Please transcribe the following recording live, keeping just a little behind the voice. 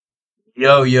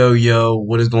Yo, yo, yo,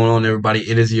 what is going on, everybody?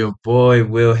 It is your boy,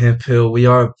 Will Hemphill. We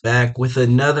are back with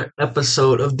another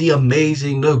episode of the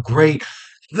amazing, the great,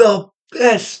 the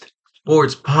best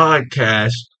sports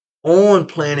podcast on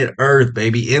planet Earth,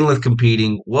 baby. Endless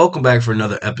competing. Welcome back for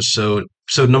another episode.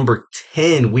 Episode number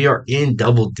 10. We are in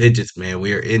double digits, man.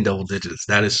 We are in double digits.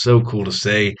 That is so cool to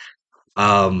say.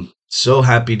 So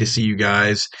happy to see you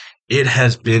guys. It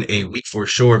has been a week for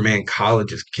sure, man.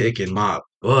 College is kicking my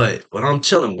butt, but I'm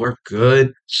chilling. We're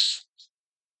good.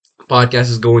 Podcast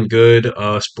is going good.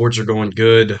 Sports are going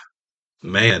good.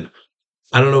 Man,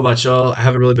 I don't know about y'all. I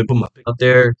haven't really been putting my pick out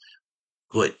there,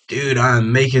 but dude,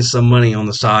 I'm making some money on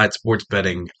the side sports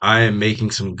betting. I am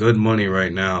making some good money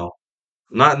right now.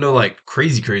 Not no like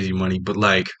crazy, crazy money, but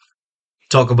like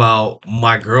talk about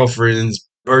my girlfriend's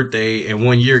birthday and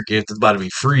 1 year gift is about to be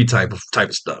free type of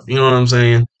stuff. You know what I'm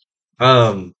saying?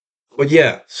 Um, but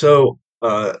yeah, so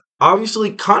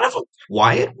obviously kind of a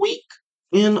quiet week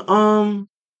in kind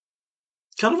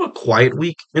of a quiet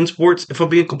week in sports, if I'm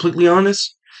being completely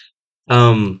honest.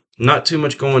 Not too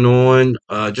much going on,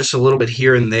 just a little bit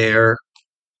here and there.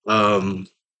 Um,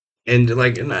 and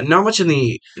like not much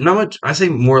not much. I say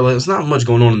more or less, not much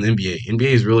going on in the NBA.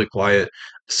 NBA is really quiet,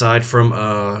 aside from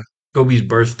Kobe's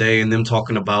birthday and them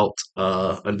talking about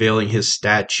unveiling his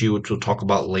statue, which we'll talk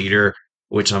about later.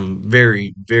 Which I'm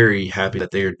very very happy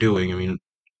that they are doing. I mean,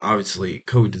 obviously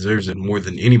Kobe deserves it more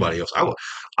than anybody else.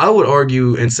 I would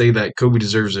argue and say that Kobe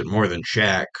deserves it more than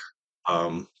Shaq.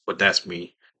 But that's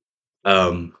me.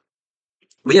 Um,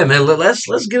 but yeah, man,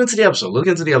 let's get into the episode. Let's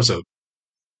get into the episode.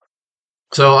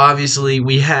 So obviously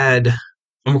we had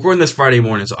I'm recording this Friday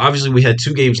morning, so obviously we had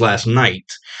two games last night.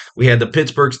 We had the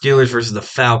Pittsburgh Steelers versus the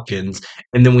Falcons,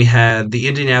 and then we had the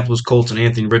Indianapolis Colts and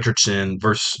Anthony Richardson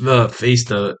versus face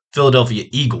the Philadelphia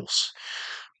Eagles.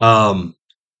 Um,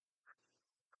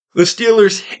 the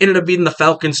Steelers ended up beating the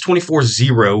Falcons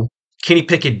 24-0. Kenny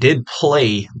Pickett did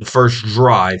play the first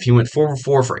drive. He went 4 for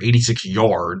 4 for 86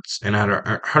 yards and had a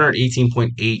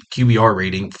 118.8 QBR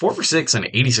rating. 4 for 6 and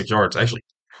 86 yards. Actually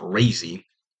crazy.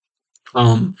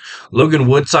 Um, Logan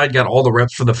Woodside got all the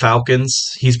reps for the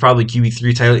Falcons. He's probably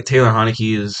QB3. Taylor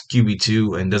Heineke is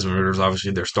QB2, and Desmond Ritter's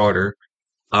obviously their starter.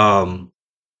 Um,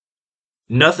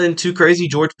 Nothing too crazy.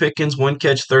 George Pickens, one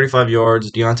catch, 35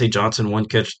 yards. Deontay Johnson, one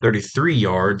catch, 33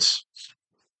 yards.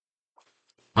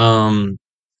 Um,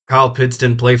 Kyle Pitts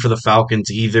didn't play for the Falcons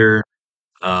either.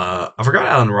 I forgot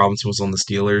Allen Robinson was on the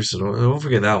Steelers, so don't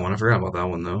forget that one. I forgot about that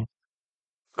one though.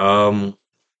 Um,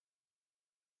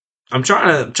 I'm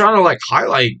trying to like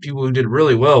highlight people who did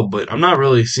really well, but I'm not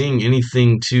really seeing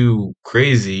anything too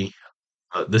crazy.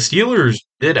 The Steelers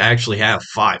did actually have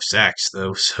 5 sacks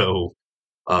though, so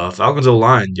Falcons O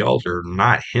line, y'all are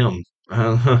not him.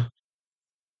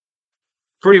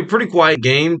 Pretty quiet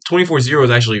game. 24-0 is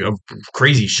actually a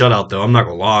crazy shutout though. I'm not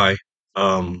gonna lie.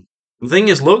 The thing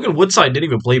is, Logan Woodside didn't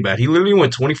even play bad. He literally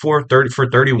went 24 30 for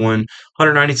 31,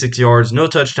 196 yards, no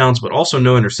touchdowns, but also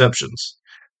no interceptions.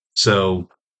 So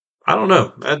I don't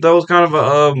know. That was kind of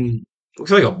a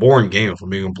looks like a boring game if I'm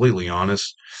being completely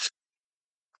honest.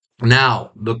 Now,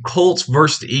 the Colts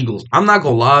versus the Eagles. I'm not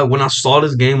gonna lie, when I saw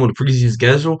this game on the preseason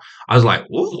schedule, I was like,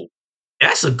 "Whoa,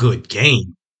 that's a good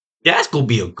game. That's gonna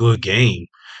be a good game."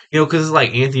 Because it's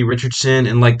like Anthony Richardson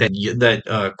and like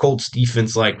that Colts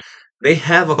defense. Like they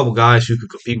have a couple guys who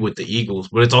could compete with the Eagles,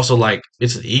 but it's also like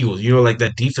it's the Eagles. Like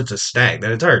that defense is stacked.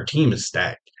 That entire team is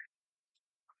stacked.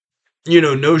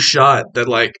 No shot that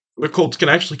like the Colts can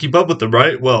actually keep up with them,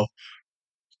 right? Well,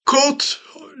 Colts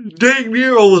dang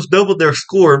near almost doubled their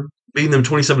score, beating them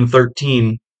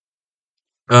 27-13.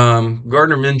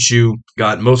 Gardner Minshew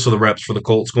got most of the reps for the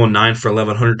Colts, going 9 for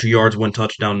 11, 102 yards, one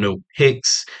touchdown, no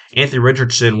picks. Anthony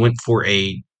Richardson went for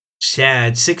a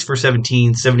sad 6 for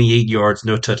 17, 78 yards,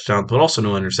 no touchdowns, but also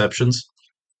no interceptions.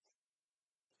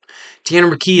 Tanner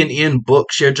McKee and Ian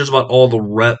Book shared just about all the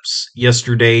reps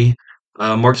yesterday.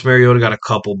 Marcus Mariota got a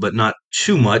couple, but not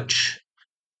too much.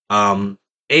 Um,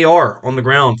 AR on the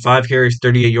ground, 5 carries,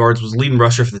 38 yards, was leading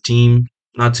rusher for the team.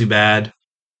 Not too bad.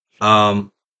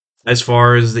 Um, as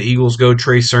far as the Eagles go,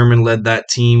 Trey Sermon led that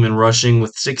team in rushing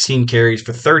with 16 carries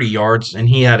for 30 yards, and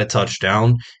he had a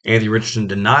touchdown. Anthony Richardson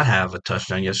did not have a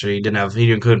touchdown yesterday.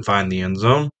 Couldn't find the end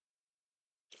zone.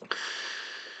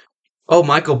 Oh,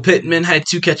 Michael Pittman had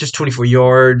 2 catches, 24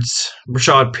 yards.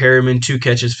 Rashad Perriman, 2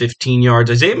 catches, 15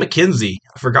 yards. Isaiah McKenzie,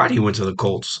 I forgot he went to the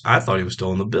Colts. I thought he was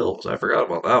still in the Bills. I forgot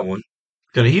about that one.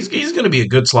 He's going to be a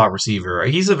good slot receiver.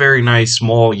 Right? He's a very nice,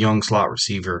 small, young slot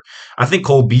receiver. I think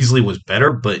Cole Beasley was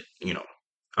better, but,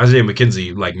 Isaiah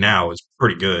McKenzie, like, now is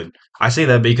pretty good. I say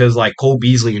that because, like, Cole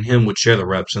Beasley and him would share the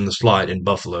reps in the slot in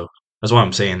Buffalo. That's why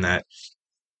I'm saying that.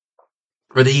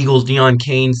 For the Eagles, Deion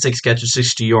Kane, 6 catches,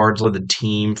 60 yards, led the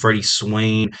team. Freddie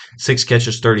Swain, 6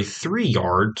 catches, 33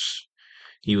 yards.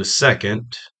 He was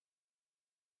second.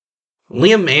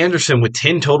 Liam Anderson with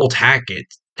 10 total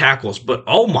tackles, but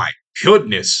oh my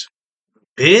goodness.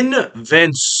 Ben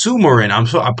Van Sumeren,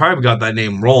 I probably got that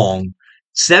name wrong.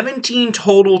 17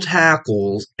 total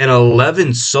tackles and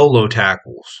 11 solo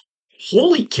tackles.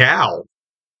 Holy cow.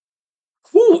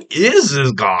 Who is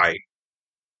this guy?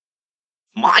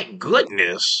 My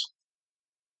goodness.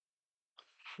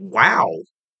 Wow.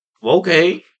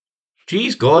 Okay.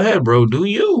 Jeez, go ahead, bro. Do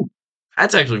you?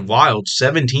 That's actually wild.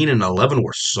 17 and 11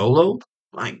 were solo.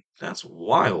 Like, that's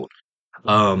wild.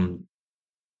 Um,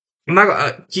 I'm not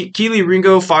gonna, Keely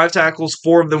Ringo, 5 tackles,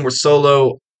 4 of them were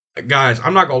solo. Guys,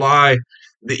 I'm not gonna lie.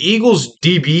 The Eagles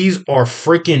DBs are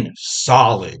freaking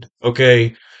solid.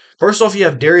 Okay. First off, you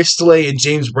have Darius Slay and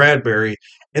James Bradbury,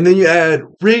 and then you add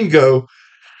Ringo,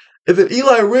 and then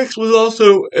Eli Ricks was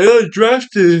also an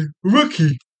undrafted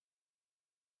rookie,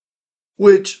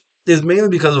 which is mainly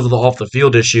because of the off the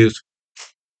field issues.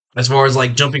 As far as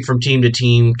like jumping from team to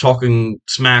team, talking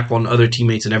smack on other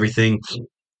teammates and everything,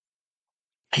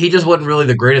 he just wasn't really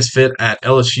the greatest fit at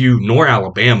LSU nor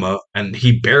Alabama, and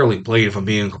he barely played. If I'm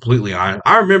being completely honest,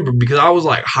 I remember because I was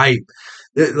like hype,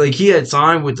 like he had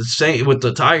signed with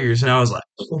the Tigers, and I was like,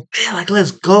 oh, man, like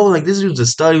let's go, like this dude's a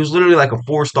stud. He was literally like a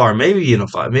 4 star, maybe even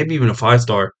a 5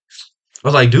 star. I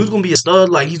was like, dude's gonna be a stud,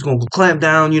 like he's gonna clamp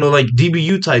down, like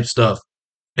DBU type stuff.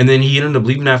 And then he ended up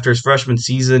leaving after his freshman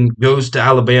season, goes to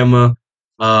Alabama.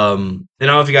 And I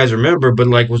don't know if you guys remember, but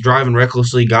like was driving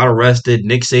recklessly, got arrested.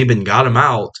 Nick Saban got him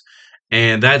out,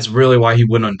 and that's really why he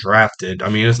went undrafted. I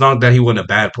mean, it's not that he wasn't a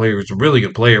bad player; he was a really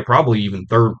good player, probably even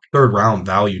third round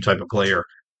value type of player.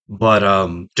 But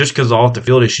just because of off the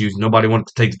field issues, nobody wanted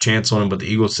to take the chance on him. But the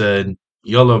Eagles said,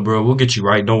 "YOLO, bro, we'll get you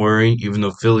right. Don't worry." Even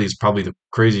though Philly is probably the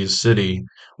craziest city,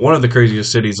 one of the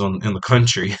craziest cities in the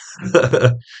country.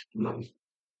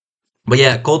 But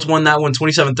yeah, Colts won that one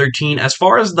 27-13. As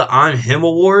far as the I'm Him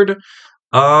award,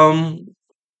 um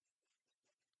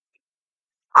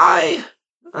I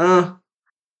uh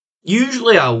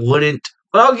usually I wouldn't,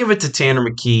 but I'll give it to Tanner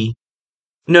McKee.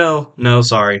 No, no,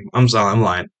 sorry. I'm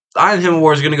lying. The I'm Him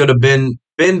award is gonna go to Ben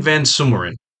Van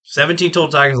Sumeren. 17 total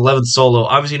tackles, 11 solo.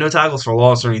 Obviously no tackles for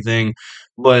loss or anything,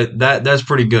 but that's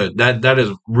pretty good. That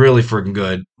is really freaking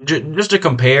good. Just to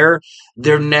compare,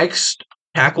 their next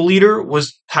tackle leader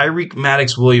was Tyreek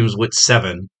Maddox Williams with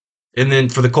 7. And then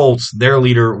for the Colts, their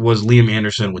leader was Liam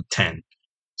Anderson with 10.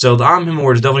 So the I'm Him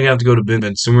award is definitely going to have to go to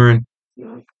Ben Sumeren.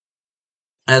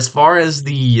 As far as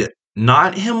the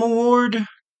Not Him award,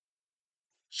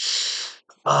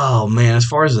 oh man, as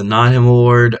far as the Not Him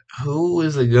award, who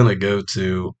is it going to go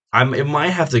to? It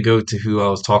might have to go to who I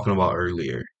was talking about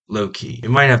earlier. Low key. It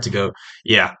might have to go.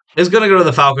 Yeah. It's going to go to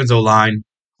the Falcons O line,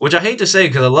 which I hate to say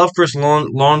because I love Chris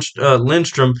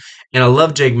Lindstrom and I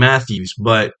love Jake Matthews.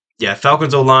 But yeah,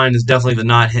 Falcons O line is definitely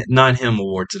the not him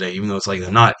award today, even though it's like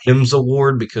the not him's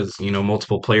award because,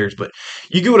 multiple players. But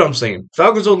you get what I'm saying.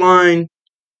 Falcons O line,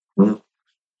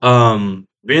 Ben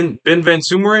Van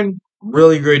Sumeren,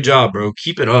 really great job, bro.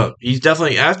 Keep it up. He's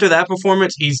definitely, after that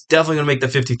performance, he's definitely going to make the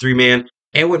 53 man.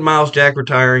 And with Miles Jack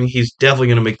retiring, he's definitely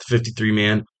going to make the 53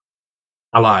 man.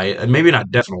 I lie. Maybe not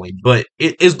definitely, but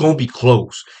it is going to be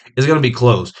close. It's going to be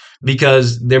close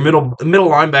because their middle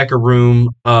linebacker room,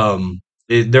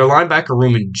 their linebacker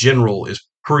room in general is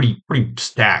pretty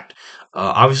stacked.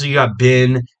 Obviously, you got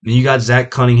Ben, then you got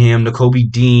Zach Cunningham, Nakobe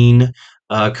Dean,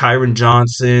 Kyron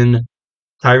Johnson,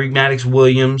 Tyreek Maddox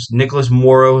Williams, Nicholas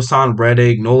Morrow, Hassan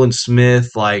Reddick, Nolan Smith.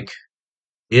 Like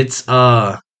it's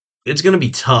it's going to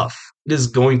be tough. It is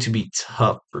going to be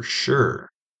tough for sure.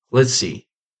 Let's see.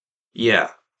 Yeah,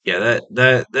 yeah,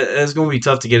 that's going to be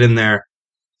tough to get in there.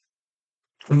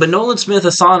 But Nolan Smith,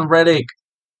 Hassan Reddick,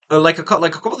 like a couple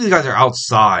of these guys are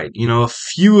outside. A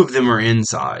few of them are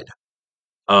inside.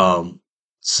 Um,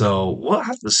 so we'll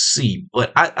have to see.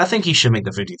 But I think he should make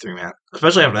the 53 man,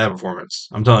 especially after that performance.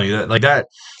 I'm telling you that, like that,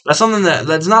 that's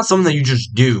not something that you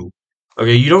just do.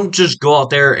 Okay, you don't just go out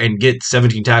there and get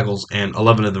 17 tackles and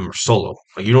 11 of them are solo.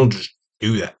 Like you don't just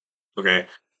do that. Okay.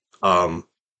 Um,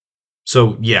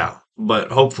 So yeah,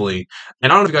 but hopefully,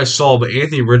 and I don't know if you guys saw, but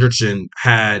Anthony Richardson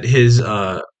had his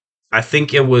I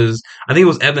think it was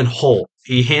Evan Hull.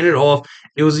 He handed off.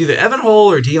 It was either Evan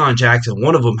Hull or Deion Jackson.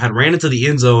 One of them had ran into the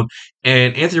end zone,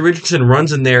 and Anthony Richardson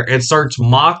runs in there and starts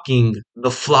mocking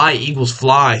the fly Eagles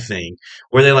fly thing,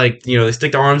 where they they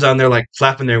stick their arms out and they're like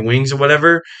flapping their wings or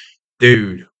whatever.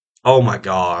 Dude, oh my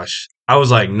gosh. I was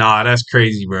like, nah, that's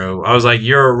crazy, bro. I was like,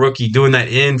 you're a rookie doing that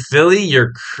in Philly?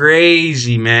 You're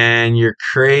crazy, man. You're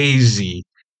crazy.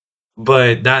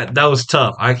 but that was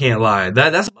tough. I can't lie.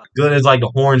 That's about as good as like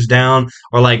the horns down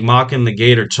or like mocking the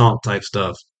gator chomp type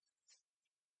stuff.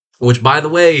 Which, by the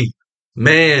way,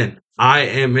 man, I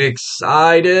am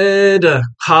excited.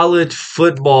 College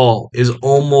football is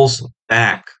almost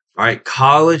back. All right,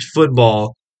 college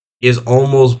football is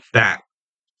almost back.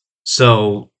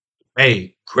 So,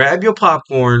 hey, grab your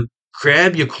popcorn,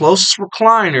 grab your closest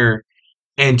recliner,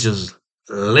 and just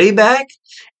lay back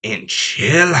and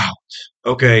chill out.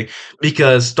 Okay,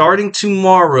 because starting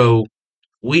tomorrow,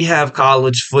 we have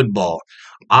college football.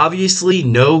 Obviously,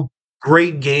 no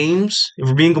great games, if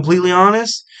we're being completely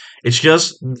honest. It's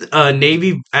just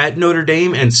Navy at Notre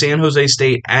Dame and San Jose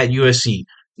State at USC.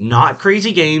 Not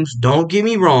crazy games, don't get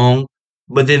me wrong.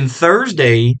 But then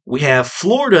Thursday, we have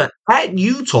Florida at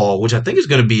Utah, which I think is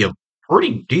going to be a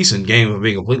pretty decent game, if I'm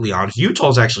being completely honest.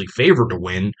 Utah's actually favored to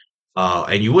win.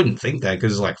 And you wouldn't think that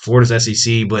because it's like Florida's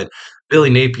SEC, but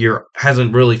Billy Napier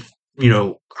hasn't really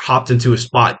hopped into a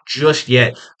spot just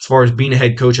yet as far as being a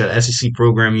head coach at an SEC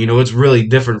program. It's really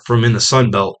different from in the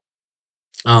Sun Belt.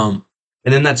 Um,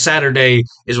 and then that Saturday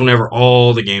is whenever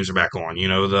all the games are back on.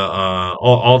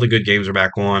 All the good games are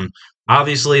back on.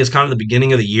 Obviously, it's kind of the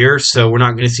beginning of the year, so we're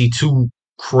not going to see too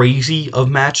crazy of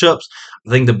matchups. I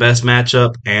think the best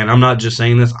matchup, and I'm not just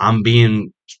saying this, I'm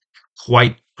being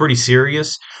quite pretty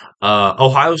serious.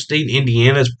 Ohio State,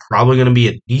 Indiana is probably going to be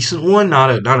a decent one, not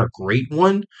a great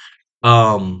one.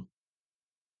 Um,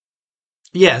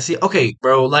 yeah, see, okay,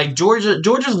 bro, like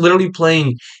Georgia's literally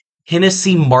playing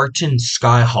Hennessy Martin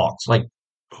Skyhawks. Like,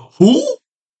 who?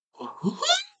 Who?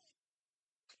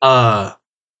 Uh,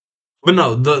 but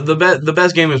no, the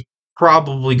best game is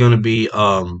probably going to be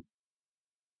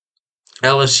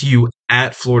LSU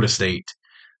at Florida State.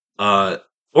 Uh,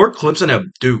 or Clemson at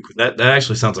Duke. That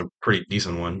actually sounds a pretty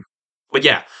decent one. But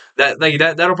yeah,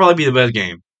 that'll probably be the best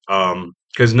game.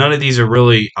 Because none of these are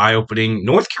really eye opening.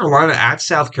 North Carolina at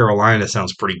South Carolina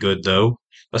sounds pretty good though,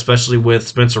 especially with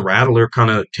Spencer Rattler kind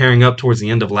of tearing up towards the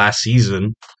end of last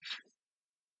season.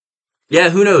 Yeah,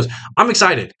 who knows? I'm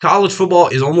excited. College football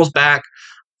is almost back.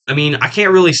 I mean, I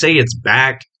can't really say it's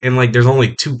back, and like there's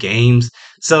only 2 games.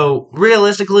 So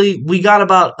realistically, we got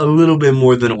about a little bit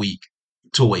more than a week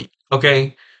to wait.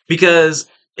 Okay, because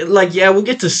like yeah, we'll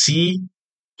get to see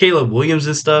Caleb Williams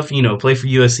and stuff, play for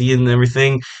USC and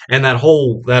everything, and that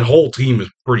whole team is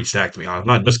pretty stacked. To be honest,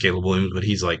 not just Caleb Williams, but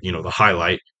he's like the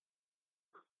highlight.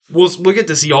 We'll get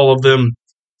to see all of them.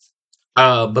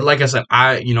 But like I said,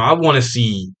 I want to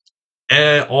see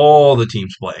all the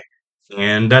teams play.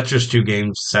 And that's just 2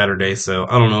 games Saturday, so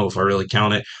I don't know if I really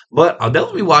count it. But I'll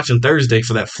definitely be watching Thursday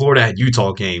for that Florida at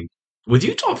Utah game. With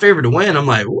Utah favored to win, I'm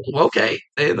like, ooh, okay,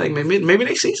 like maybe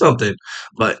they see something.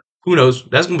 But who knows?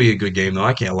 That's gonna be a good game though.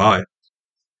 I can't lie.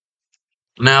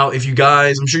 Now, if you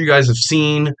guys, I'm sure you guys have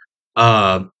seen,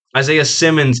 uh, Isaiah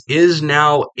Simmons is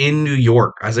now in New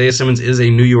York. Isaiah Simmons is a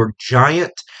New York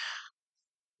Giant.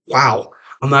 Wow,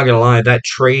 I'm not gonna lie, that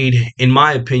trade, in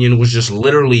my opinion, was just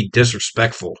literally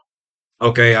disrespectful.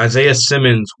 Okay, Isaiah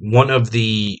Simmons, one of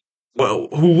the well,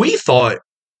 who we thought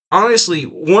honestly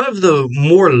one of the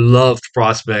more loved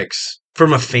prospects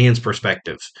from a fan's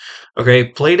perspective. Okay,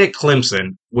 played at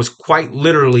Clemson, was quite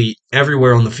literally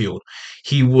everywhere on the field.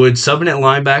 He would sub in at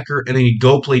linebacker, and then he'd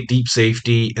go play deep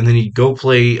safety, and then he'd go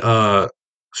play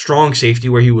strong safety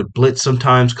where he would blitz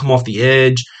sometimes, come off the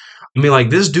edge. I mean,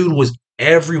 like this dude was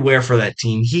everywhere for that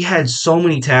team. He had so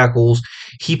many tackles.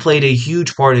 He played a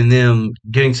huge part in them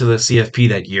getting to the CFP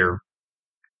that year.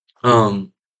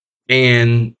 Um,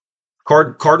 and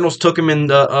Cardinals took him in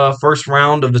the first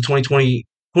round of the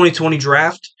 2020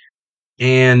 draft,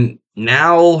 and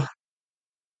now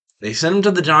they sent him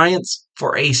to the Giants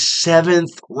for a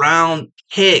 7th round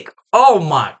pick. Oh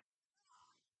my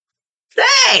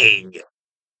dang!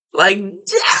 Like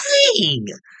dang!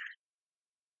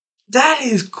 That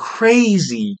is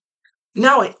crazy.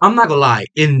 Now, I'm not gonna lie.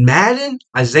 In Madden,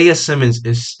 Isaiah Simmons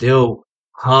is still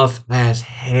tough as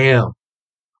hell.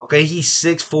 Okay, he's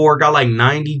 6'4", got like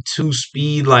 92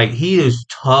 speed. Like, he is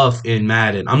tough in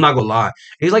Madden. I'm not gonna lie.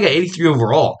 He's like an 83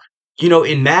 overall.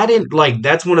 In Madden, like,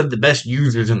 that's one of the best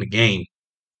users in the game.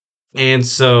 And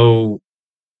so,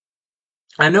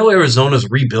 I know Arizona's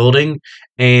rebuilding,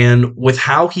 and with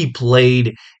how he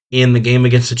played in the game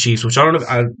against the Chiefs, which I don't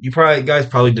know, you probably guys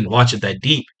probably didn't watch it that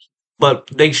deep, but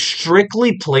they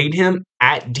strictly played him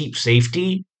at deep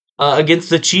safety against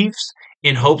the Chiefs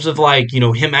in hopes of like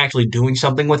him actually doing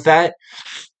something with that.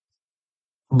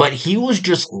 But he was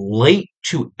just late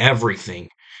to everything.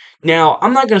 Now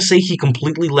I'm not gonna say he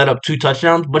completely let up 2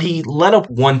 touchdowns, but he let up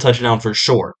 1 touchdown for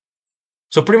sure.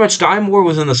 So pretty much Sky Moore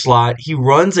was in the slot. He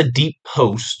runs a deep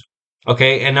post.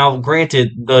 Okay, and now granted,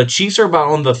 the Chiefs are about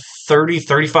on the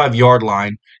 35 yard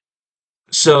line.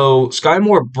 So Sky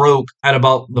Moore broke at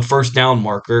about the first down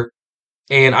marker,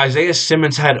 and Isaiah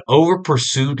Simmons had over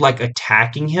pursued, like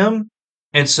attacking him.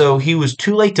 And so he was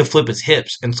too late to flip his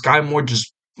hips, and Sky Moore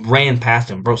just ran past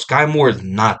him. Bro, Sky Moore is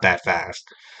not that fast.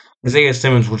 Isaiah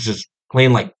Simmons was just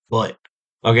playing like butt.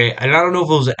 Okay, and I don't know if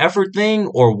it was an effort thing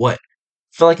or what.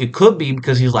 I feel like it could be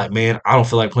because he's like, man, I don't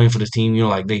feel like playing for this team. You know,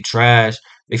 like they trash,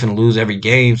 they finna lose every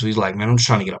game. So he's like, man, I'm just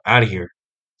trying to get up out of here.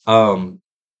 Um,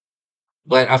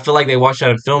 but I feel like they watched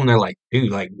that in film and they're like,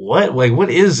 dude, like what? Like what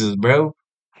is this, bro?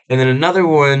 And then another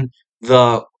one,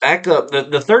 the backup,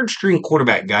 the third string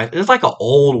quarterback guy, it's like an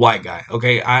old white guy.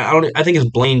 Okay, I don't, I think it's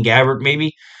Blaine Gabbert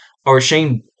maybe, or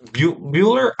Shane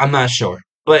Bueller. I'm not sure,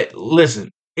 but listen,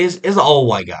 it's an old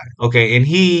white guy. Okay, and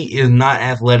he is not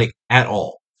athletic at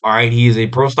all. All right, he is a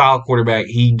pro style quarterback.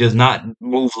 He does not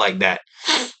move like that.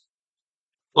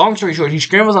 Long story short, he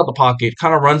scrambles out the pocket,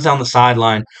 kind of runs down the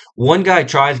sideline. One guy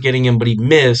tries getting him, but he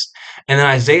missed. And then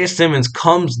Isaiah Simmons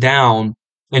comes down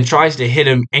and tries to hit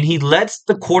him, and he lets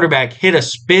the quarterback hit a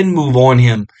spin move on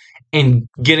him and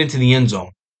get into the end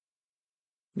zone.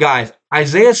 Guys,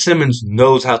 Isaiah Simmons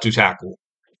knows how to tackle.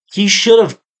 He should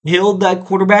have killed that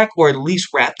quarterback or at least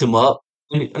wrapped him up.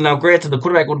 Now, granted, the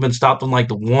quarterback would have been stopped on like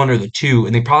the one or the two,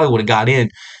 and they probably would have got in.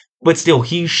 But still,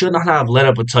 he should not have let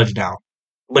up a touchdown.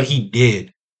 But he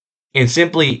did, and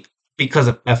simply because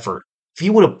of effort. If he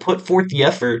would have put forth the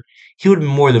effort, he would have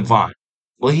been more than fine.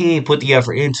 Well, he ain't put the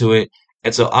effort into it,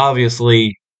 and so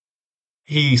obviously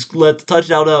he let the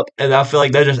touchdown up, and I feel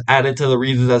like that just added to the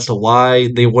reasons as to why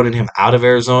they wanted him out of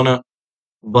Arizona.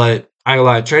 But I ain't gonna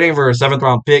lie, trading for a seventh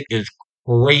round pick is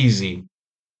crazy.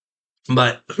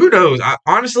 But who knows?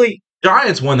 Honestly,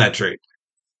 Giants won that trade.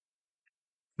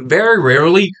 Very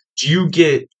rarely do you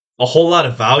get a whole lot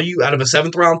of value out of a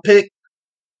seventh round pick.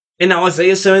 And now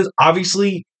Isaiah Simmons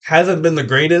obviously hasn't been the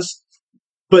greatest,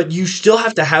 but you still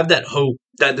have to have that hope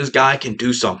that this guy can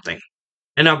do something.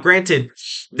 And now, granted,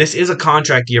 this is a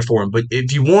contract year for him, but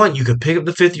if you want, you could pick up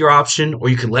the fifth year option or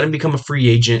you could let him become a free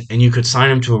agent and you could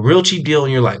sign him to a real cheap deal.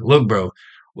 And you're like, look, bro,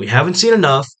 we haven't seen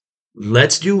enough.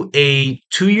 Let's do a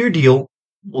 2 year deal.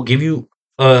 We'll give you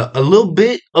a little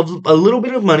bit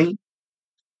of money.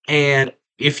 And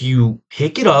if you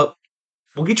pick it up,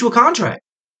 we'll get you a contract.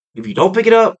 If you don't pick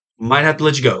it up, might have to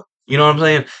let you go. You know what I'm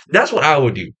saying? That's what I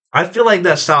would do. I feel like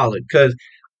that's solid because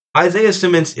Isaiah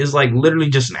Simmons is like literally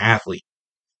just an athlete.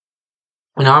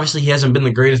 And obviously he hasn't been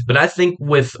the greatest, but I think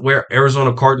with where the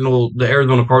Arizona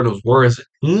Cardinals were as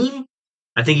a team,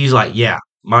 I think he's like, yeah,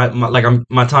 my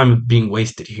time is being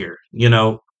wasted here, you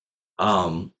know?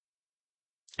 Um,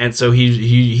 and so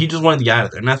he just wanted to get out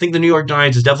of there. And I think the New York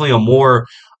Giants is definitely a more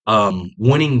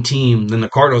winning team than the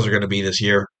Cardinals are going to be this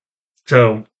year.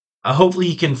 So hopefully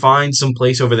he can find some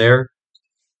place over there.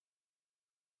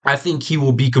 I think he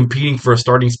will be competing for a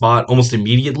starting spot almost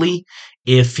immediately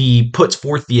if he puts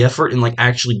forth the effort and like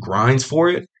actually grinds for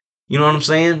it. You know what I'm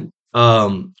saying?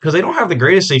 Because they don't have the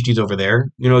greatest safeties over there.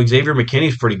 You know, Xavier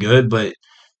McKinney's pretty good, but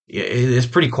it's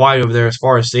pretty quiet over there as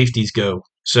far as safeties go.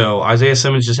 So Isaiah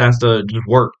Simmons just has to just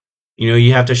work. You know,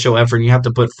 you have to show effort and you have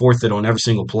to put forth it on every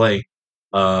single play.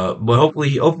 But hopefully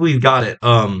he's got it.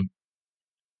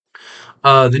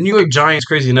 The New York Giants,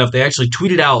 crazy enough, they actually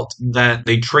tweeted out that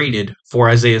they traded for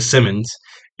Isaiah Simmons,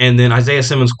 and then Isaiah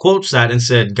Simmons quotes that and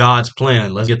said, "God's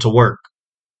plan. Let's get to work."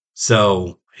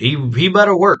 So he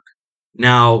better work.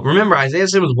 Now, remember, Isaiah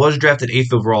Simmons was drafted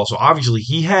eighth overall, so obviously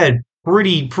he had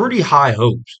pretty high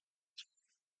hopes.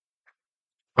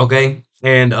 Okay,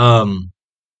 and I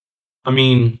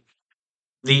mean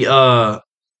the all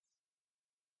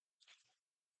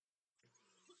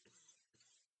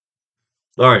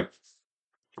right.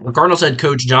 The Cardinals head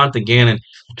coach Jonathan Gannon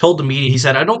told the media, he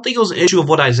said, I don't think it was an issue of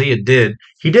what Isaiah did.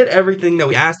 He did everything that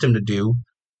we asked him to do.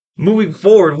 Moving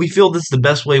forward, we feel this is the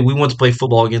best way we want to play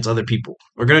football against other people.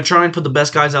 We're going to try and put the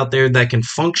best guys out there that can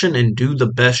function and do the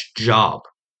best job.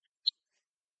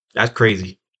 That's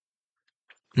crazy.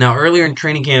 Now, earlier in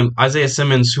training camp, Isaiah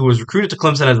Simmons, who was recruited to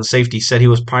Clemson as a safety, said he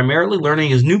was primarily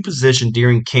learning his new position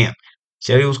during camp. He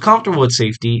said he was comfortable with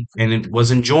safety and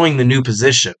was enjoying the new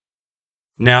position.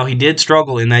 Now, he did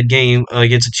struggle in that game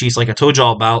against the Chiefs, like I told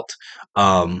y'all about,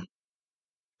 um,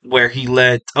 where he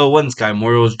let it wasn't Sky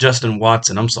Moore, it was Justin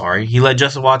Watson. I'm sorry. He let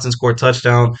Justin Watson score a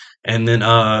touchdown, and then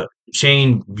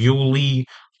Shane Bueller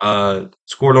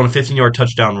scored on a 15-yard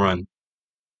touchdown run.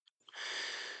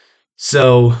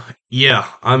 So yeah,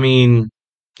 I mean,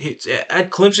 at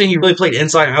Clemson he really played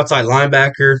inside and outside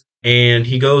linebacker, and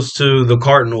he goes to the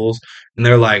Cardinals, and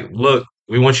they're like, look.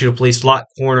 we want you to play slot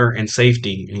corner and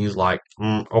safety. And he's like,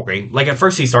 okay. Like at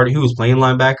first he was playing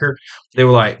linebacker. They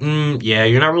were like, yeah,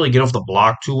 you're not really getting off the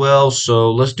block too well.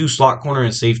 So let's do slot corner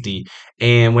and safety.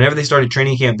 And whenever they started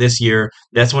training camp this year,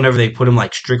 that's whenever they put him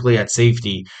like strictly at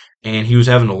safety. And he was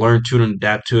having to learn to it and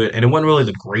adapt to it. And it wasn't really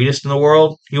the greatest in the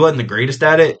world. He wasn't the greatest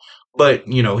at it, but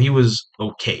he was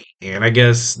okay. And I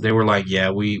guess they were like, yeah,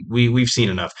 we've seen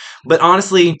enough. But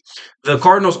honestly, the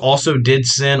Cardinals also did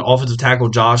send offensive tackle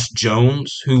Josh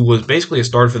Jones, who was basically a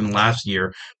starter for them last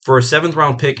year, for a seventh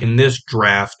round pick in this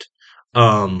draft.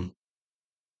 Um,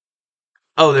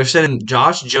 they're sending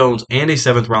Josh Jones and a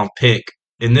seventh round pick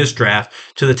in this draft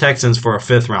to the Texans for a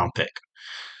fifth round pick.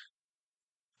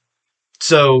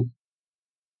 So,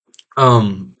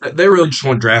 they really just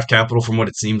want draft capital from what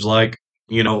it seems like.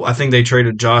 I think they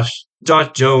traded Josh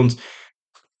Jones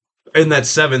in that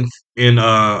seventh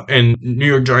and New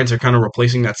York Giants are kind of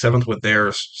replacing that seventh with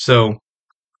theirs. So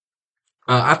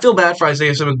I feel bad for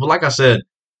Isaiah Simmons, but like I said,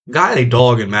 guy had a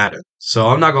dog in Madden. So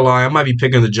I'm not gonna lie, I might be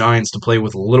picking the Giants to play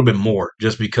with a little bit more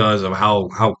just because of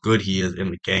how good he is in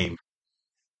the game.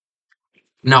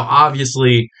 Now,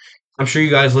 obviously, I'm sure you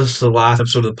guys listened to the last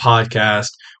episode of the podcast.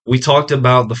 We talked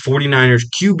about the 49ers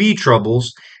QB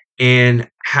troubles and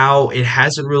how it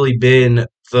hasn't really been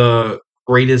the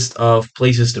greatest of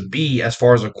places to be as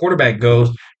far as a quarterback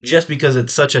goes, just because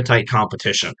it's such a tight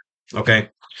competition. Okay.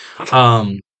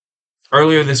 Um,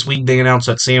 Earlier this week, they announced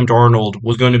that Sam Darnold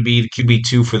was going to be the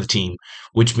QB2 for the team,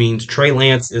 which means Trey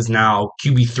Lance is now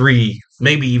QB3,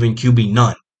 maybe even QB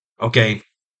none. Okay.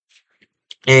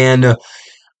 And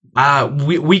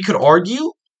we could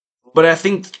argue, but I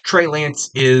think Trey Lance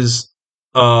is,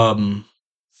 um,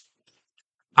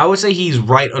 I would say he's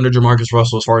right under Jamarcus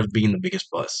Russell as far as being the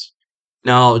biggest bust.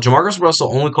 Now, Jamarcus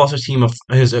Russell only cost his team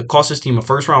a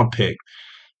first round pick.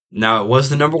 Now, it was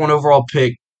the number one overall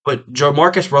pick, but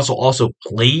Jamarcus Russell also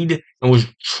played and was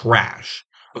trash.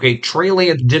 Okay, Trey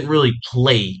Lance didn't really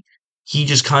play. He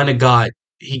just kind of got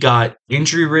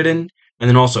injury ridden and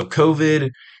then also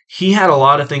COVID. He had a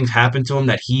lot of things happen to him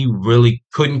that he really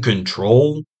couldn't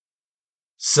control.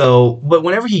 So, but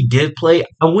whenever he did play,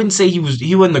 I wouldn't say he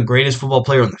wasn't the greatest football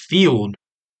player on the field,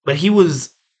 but he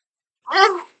was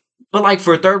eh. But like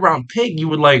for a third round pick, you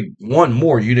would like want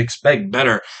more. You'd expect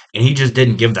better, and he just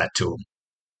didn't give that to him.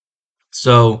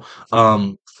 So,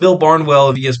 Phil Barnwell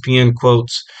of ESPN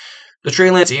quotes, the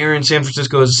Trey Lance era in San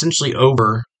Francisco is essentially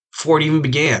over before it even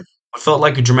began. What felt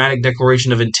like a dramatic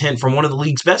declaration of intent from one of the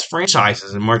league's best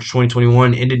franchises in March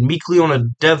 2021 ended meekly on a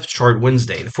depth chart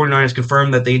Wednesday. The 49ers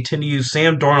confirmed that they intend to use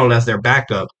Sam Darnold as their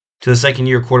backup to the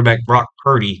second-year quarterback Brock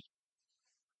Purdy.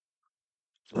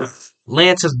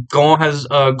 Lance has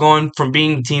gone from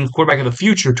being the team's quarterback of the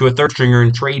future to a third stringer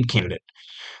and trade candidate.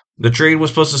 The trade was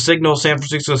supposed to signal San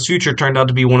Francisco's future, turned out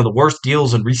to be one of the worst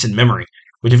deals in recent memory.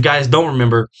 Which, if you guys don't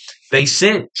remember, they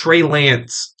sent Trey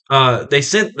Lance. They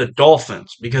sent the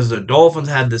Dolphins because the Dolphins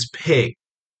had this pick.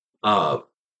 Uh,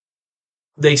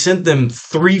 they sent them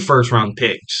three first round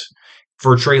picks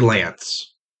for Trey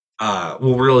Lance.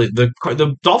 Well, really, the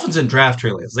Dolphins didn't draft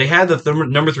Trey Lance. They had the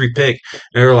number three pick, and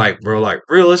they're like, bro, like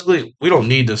realistically, we don't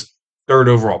need this third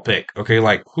overall pick. Okay,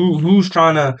 like who's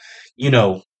trying to, you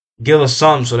know, give us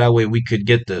some so that way we could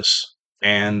get this.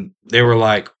 And they were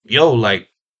like, yo, like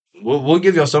we'll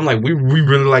give y'all something. Like we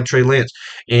really like Trey Lance,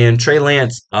 and Trey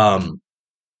Lance, if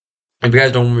you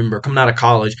guys don't remember, coming out of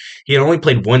college, he had only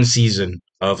played one season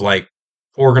of like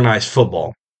organized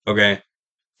football. Okay,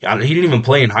 yeah, he didn't even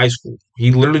play in high school.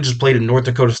 He literally just played at North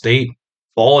Dakota State,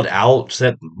 balled out,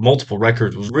 set multiple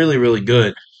records, was really, really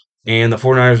good. And the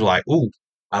 49ers were like, ooh,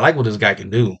 I like what this guy can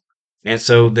do. And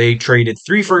so they traded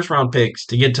three first round picks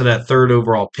to get to that third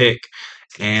overall pick.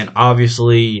 And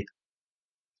obviously,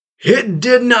 it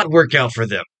did not work out for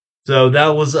them. So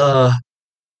that was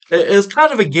it was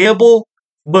kind of a gamble,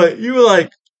 but you were like,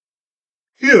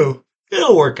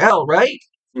 it'll work out, right?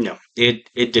 No, it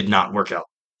did not work out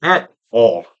at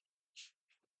all.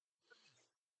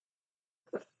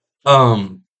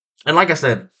 Um, and like I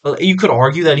said, you could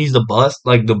argue that he's the bust,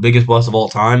 like the biggest bust of all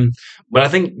time. But I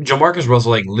think Jamarcus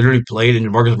Russell like literally played, and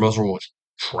Jamarcus Russell was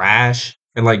trash,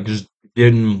 and like just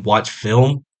didn't watch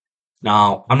film.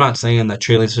 Now, I'm not saying that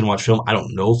Trey Lance didn't watch film. I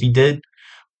don't know if he did,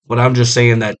 but I'm just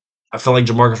saying that I feel like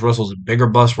Jamarcus Russell's a bigger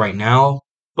bust right now.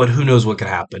 But who knows what could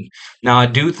happen. Now, I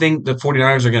do think the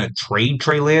 49ers are going to trade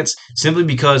Trey Lance simply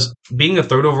because being a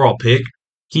third overall pick,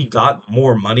 he got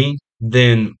more money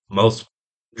than most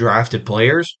drafted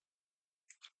players.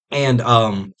 And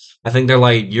I think they're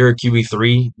like, you're a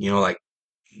QB3, like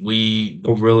we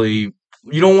don't really.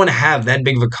 you don't want to have that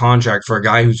big of a contract for a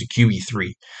guy who's a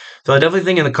QB3. So I definitely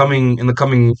think in the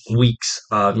coming weeks,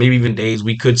 maybe even days,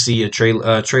 we could see a Trey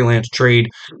Lance trade.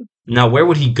 Now, where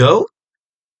would he go?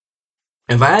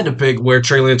 If I had to pick where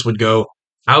Trey Lance would go,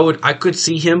 I could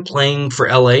see him playing for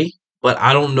LA, but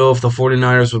I don't know if the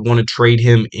 49ers would want to trade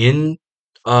him in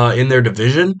their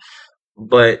division.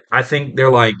 But I think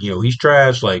they're like, he's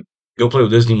trash, like go play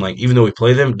with this team. Like, even though we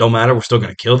play them, don't matter, we're still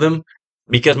gonna kill them.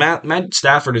 Because Matt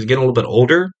Stafford is getting a little bit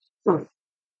older. But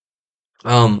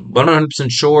I'm not 100%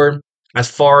 sure as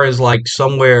far as like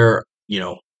somewhere,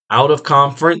 out of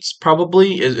conference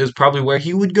probably is probably where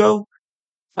he would go.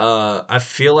 I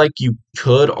feel like you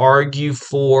could argue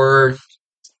for.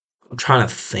 I'm trying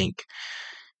to think.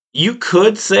 You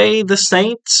could say the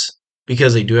Saints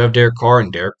because they do have Derek Carr,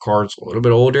 and Derek Carr's a little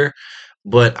bit older.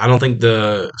 But I don't think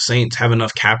the Saints have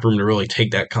enough cap room to really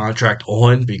take that contract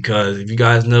on because if you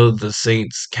guys know the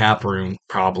Saints cap room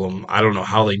problem, I don't know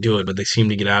how they do it, but they seem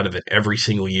to get out of it every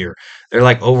single year. They're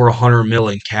like over 100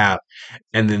 million cap,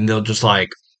 and then they'll just like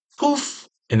poof,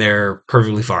 and they're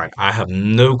perfectly fine. I have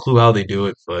no clue how they do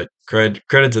it, but credit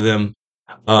to them.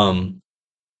 Um,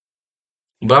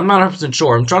 but I'm not 100%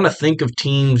 sure. I'm trying to think of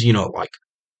teams, like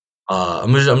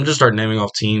I'm just start naming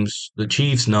off teams. The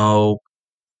Chiefs, no.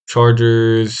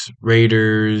 Chargers,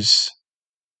 Raiders,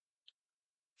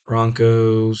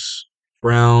 Broncos,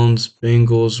 Browns,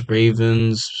 Bengals,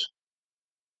 Ravens,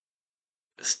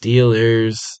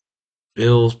 Steelers,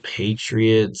 Bills,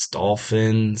 Patriots,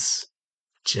 Dolphins,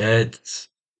 Jets,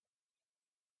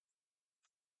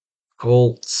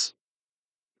 Colts,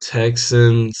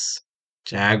 Texans,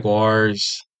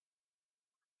 Jaguars.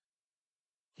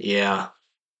 Yeah,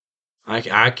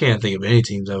 I can't think of any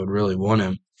teams that would really want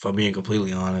him, if I'm being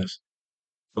completely honest.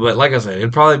 But like I said,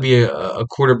 it'd probably be a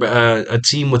quarterback, a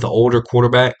team with an older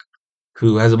quarterback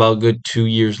who has about a good 2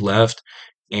 years left.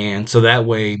 And so that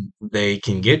way they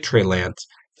can get Trey Lance.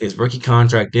 His rookie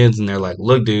contract ends, and they're like,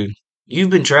 look, dude, you've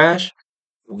been trash.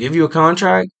 We'll give you a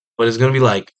contract, but it's going to be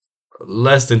like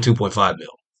less than 2.5 mil.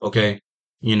 Okay.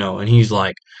 And he's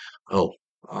like, oh,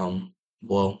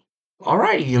 well, all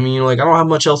right. I mean, like, I don't have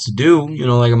much else to do.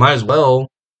 Like, I might as well,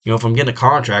 if I'm getting a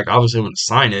contract, obviously I'm going to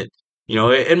sign it.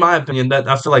 In my opinion, that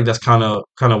I feel like that's kind of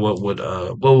what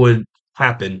would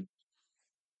happen.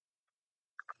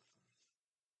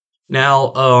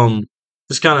 Now,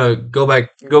 just kind of go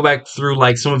back through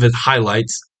like some of his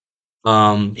highlights.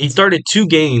 He started 2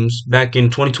 games back in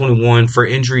 2021 for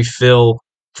injury fill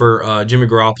for Jimmy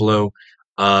Garoppolo,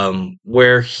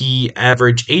 where he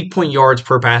averaged 8 yards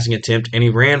per passing attempt, and he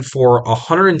ran for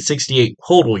 168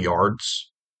 total yards.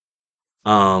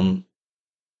 Um,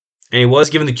 and he was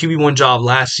given the QB1 job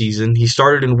last season. He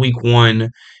started in Week 1.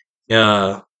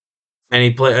 Uh, and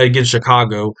he played against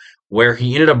Chicago, where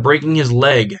he ended up breaking his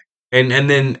leg. And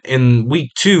then in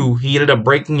week 2, he ended up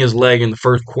breaking his leg in the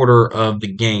first quarter of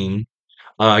the game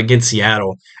against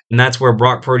Seattle. And that's where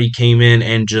Brock Purdy came in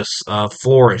and just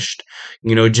flourished.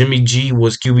 Jimmy G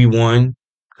was QB1,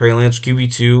 Trey Lance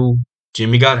QB2,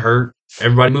 Jimmy got hurt,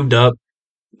 everybody moved up.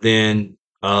 Then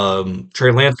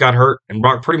Trey Lance got hurt, and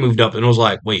Brock Purdy moved up, and it was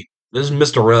like, wait, this is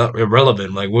Mister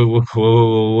Irrelevant. Like,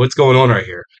 what's going on right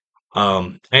here?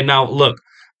 And now look,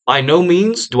 by no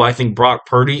means do I think Brock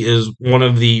Purdy is one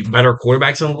of the better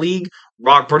quarterbacks in the league.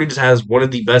 Brock Purdy just has one of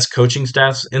the best coaching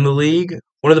staffs in the league,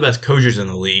 one of the best coaches in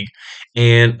the league,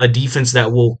 and a defense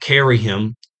that will carry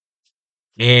him,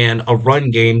 and a run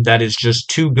game that is just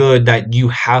too good that you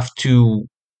have to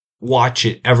watch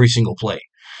it every single play.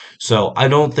 So I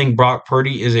don't think Brock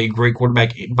Purdy is a great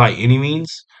quarterback by any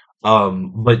means.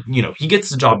 But he gets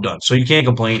the job done, so you can't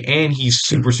complain, and he's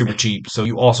super, super cheap, so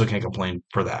you also can't complain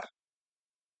for that.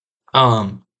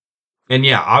 Um, and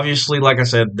yeah, obviously, like I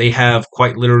said, they have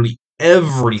quite literally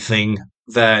everything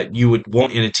that you would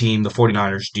want in a team, the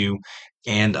 49ers do.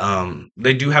 And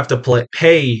they do have to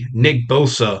pay Nick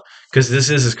Bosa because this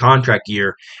is his contract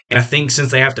year. And I think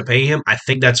since they have to pay him, I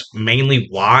think that's mainly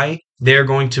why they're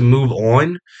going to move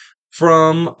on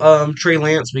from Trey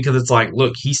Lance because it's like,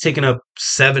 look, he's taking up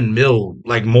 7 mil,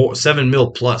 like more 7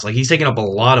 mil plus. Like he's taking up a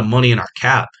lot of money in our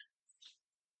cap.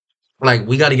 Like,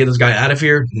 we got to get this guy out of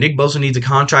here. Nick Bosa needs a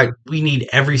contract. We need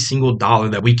every single dollar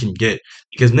that we can get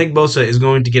because Nick Bosa is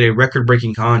going to get a record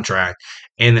breaking contract.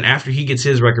 And then after he gets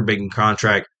his record breaking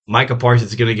contract, Micah Parsons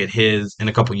is going to get his in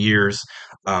a couple years.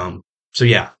 So,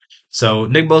 yeah. So,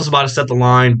 Nick Bosa about to set the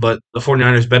line, but the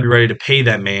 49ers better be ready to pay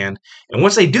that man. And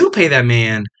once they do pay that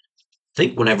man,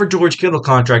 think whenever George Kittle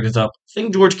contract is up, I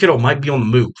think George Kittle might be on the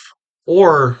move.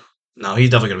 Or no, he's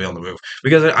definitely going to be on the move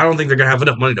because I don't think they're going to have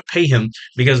enough money to pay him.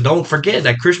 Because don't forget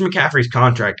that Christian McCaffrey's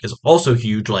contract is also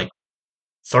huge, like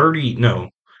 30. No,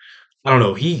 I don't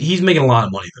know. He's making a lot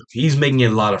of money though. He's making a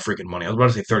lot of freaking money. I was about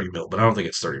to say 30 mil, but I don't think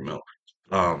it's 30 mil.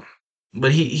 Um,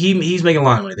 but he's making a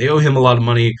lot of money. They owe him a lot of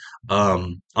money.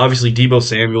 Obviously Debo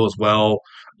Samuel as well.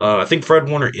 I think Fred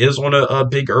Warner is on a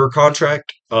bigger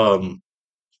contract.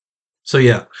 So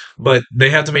yeah, but they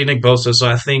have to make Nick Bosa. So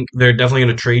I think they're definitely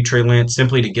going to trade Trey Lance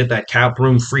simply to get that cap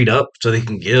room freed up, so they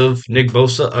can give Nick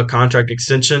Bosa a contract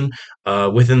extension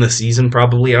within the season.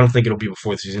 Probably, I don't think it'll be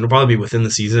before the season. It'll probably be within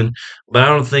the season, but I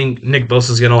don't think Nick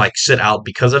Bosa is going to like sit out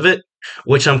because of it.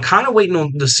 Which I'm kind of waiting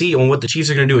on to see on what the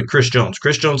Chiefs are going to do with Chris Jones.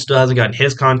 Chris Jones still hasn't gotten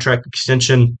his contract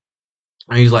extension,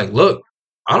 and he's like, "Look,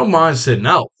 I don't mind sitting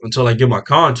out until I get my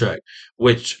contract,"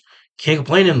 which can't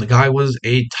complain him. The guy was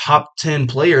a top 10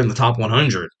 player in the top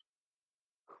 100.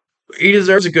 He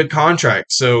deserves a good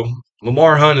contract. So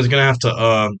Lamar Hunt is going to have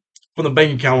to put the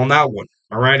bank account on that one.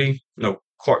 Alrighty? No,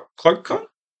 Clark Hunt?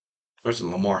 Or is it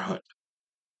Lamar Hunt?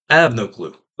 I have no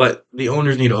clue. But the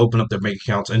owners need to open up their bank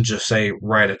accounts and just say,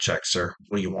 write a check, sir.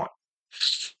 What do you want?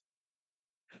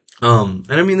 And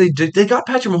I mean, they got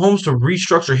Patrick Mahomes to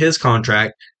restructure his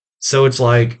contract. So it's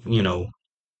like,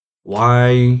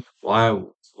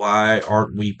 why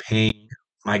aren't we paying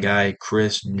my guy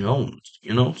Chris Jones?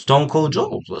 Stone Cold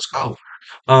Jones. Let's go.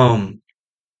 Um,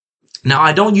 Now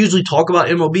I don't usually talk about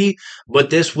MLB, but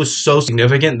this was so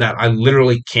significant that I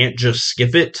literally can't just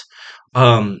skip it.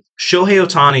 Shohei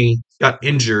Ohtani got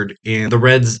injured in the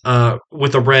Reds,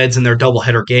 with the Reds in their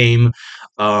doubleheader game.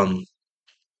 Um,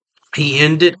 he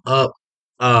ended up,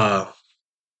 uh,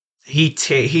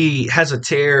 he has a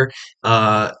tear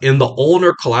in the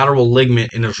ulnar collateral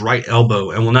ligament in his right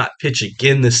elbow and will not pitch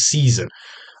again this season.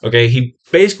 Okay, he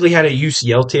basically had a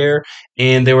UCL tear,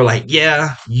 and they were like,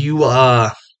 "Yeah, you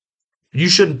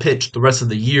shouldn't pitch the rest of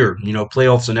the year,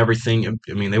 playoffs and everything."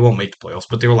 I mean, they won't make the playoffs,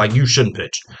 but they were like, you shouldn't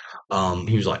pitch.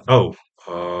 He was like, oh,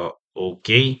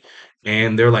 okay.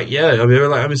 And they're like, yeah.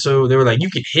 So they were like, you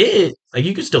can hit, like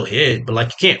you can still hit, but like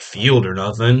you can't field or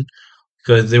nothing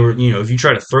because they were, if you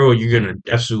try to throw it, you're gonna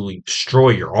absolutely destroy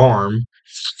your arm.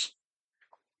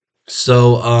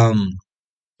 So,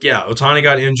 yeah, Otani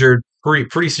got injured.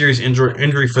 Pretty serious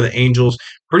injury for the Angels.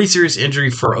 Pretty serious injury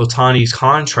for Otani's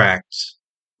contract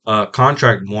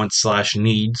wants slash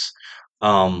needs.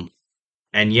 Um,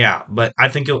 and yeah, but I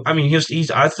think I mean he's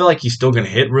I feel like he's still gonna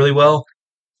hit really well,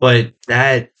 but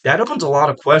that opens a lot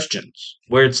of questions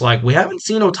where it's like we haven't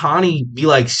seen Otani be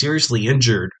like seriously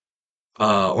injured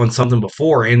on something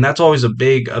before, and that's always a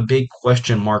big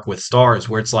question mark with stars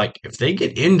where it's like if they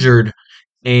get injured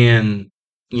and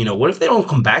what if they don't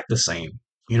come back the same?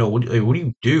 What do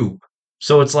you do?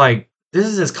 So it's like this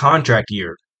is his contract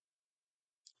year.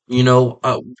 You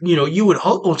would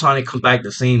hope Otani comes back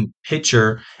the same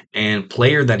pitcher and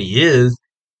player that he is,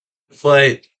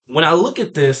 but when I look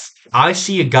at this, I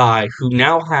see a guy who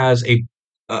now has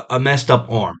a messed up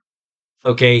arm.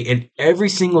 Okay, and every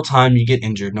single time you get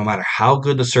injured, no matter how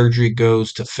good the surgery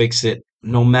goes to fix it,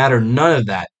 no matter none of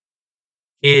that,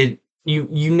 you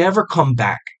never come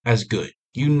back as good.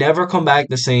 You never come back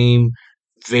the same.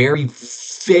 Very,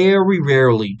 very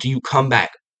rarely do you come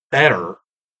back better.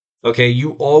 Okay,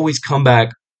 you always come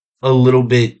back a little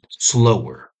bit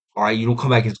slower. All right, you don't come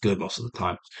back as good most of the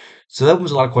time. So that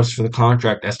was a lot of questions for the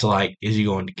contract as to like, is he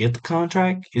going to get the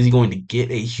contract? Is he going to get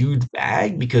a huge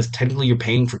bag because technically you're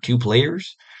paying for two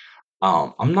players?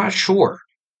 I'm not sure.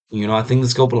 I think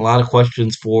this opened a lot of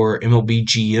questions for MLB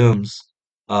GMs.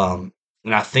 And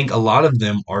I think a lot of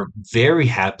them are very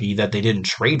happy that they didn't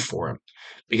trade for him.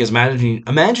 Because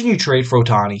imagine you trade for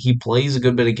Otani, he plays a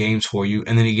good bit of games for you,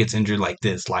 and then he gets injured like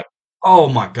this. Like, oh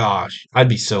my gosh, I'd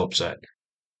be so upset.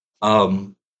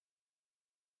 Um,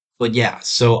 but yeah,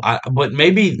 but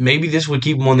maybe this would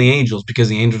keep him on the Angels because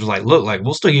the Angels are like, look, like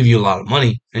we'll still give you a lot of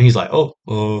money, and he's like, oh,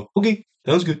 okay,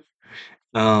 sounds good.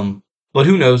 Um, but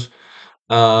who knows?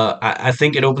 I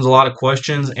think it opens a lot of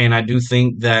questions, and I do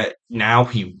think that now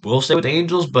he will stay with the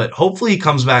Angels, but hopefully he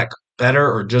comes back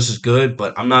better or just as good.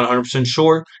 But I'm not 100%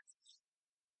 sure.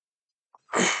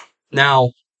 Now,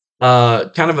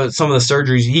 kind of some of the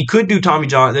surgeries he could do. Tommy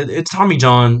John, it's Tommy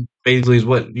John basically is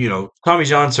what Tommy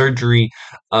John surgery.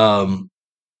 Um,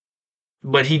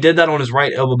 but he did that on his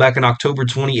right elbow back in October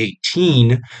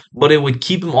 2018. But it would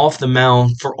keep him off the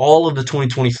mound for all of the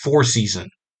 2024 season,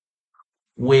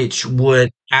 which would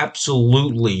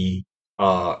absolutely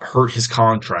hurt his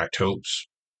contract hopes.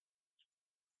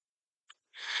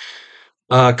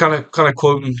 Kind of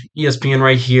quoting ESPN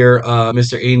right here,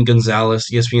 Mr. Aiden Gonzalez,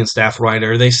 ESPN staff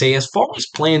writer. They say, as far as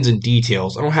plans and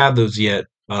details, I don't have those yet.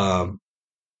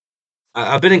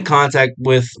 I've been in contact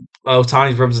with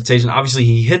Otani's representation. Obviously,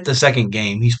 he hit the second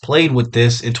game. He's played with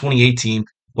this in 2018.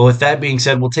 But with that being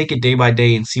said, we'll take it day by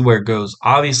day and see where it goes.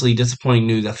 Obviously, disappointing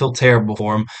news. I feel terrible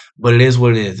for him, but it is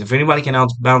what it is. If anybody can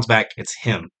bounce back, it's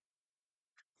him.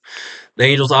 The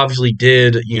Angels obviously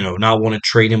did, not want to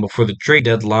trade him before the trade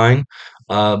deadline.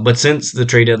 But since the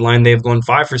trade deadline, they've gone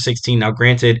 5 for 16. Now,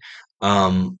 granted,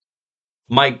 um,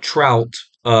 Mike Trout,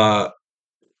 uh,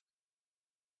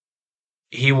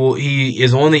 he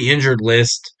is on the injured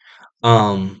list.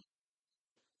 Um,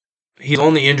 he's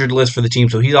on the injured list for the team,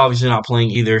 so he's obviously not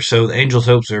playing either. So the Angels'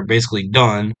 hopes are basically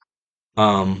done.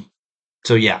 Um,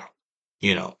 so yeah,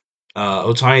 you know,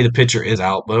 Ohtani the pitcher is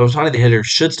out, but Ohtani the hitter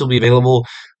should still be available.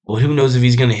 Well, who knows if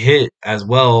he's going to hit as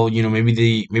well? Maybe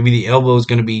the elbow is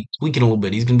going to be tweaking a little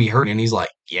bit. He's going to be hurting, and he's like,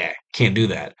 yeah, can't do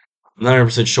that. I'm not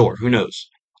 100% sure. Who knows?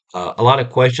 A lot of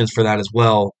questions for that as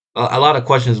well. A lot of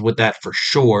questions with that for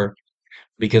sure,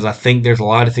 because I think there's a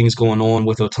lot of things going on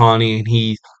with Ohtani, and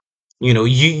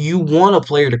you want a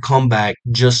player to come back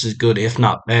just as good, if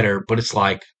not better, but it's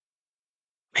like,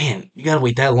 man, you gotta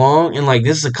wait that long, and like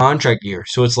this is a contract year,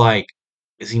 so it's like,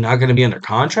 is he not gonna be under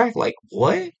contract? Like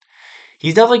what?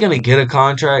 He's definitely gonna get a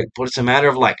contract, but it's a matter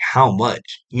of like how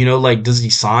much. Like does he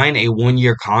sign a 1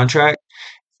 year contract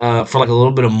for like a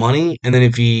little bit of money, and then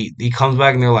if he comes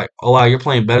back and they're like, oh wow, you're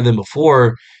playing better than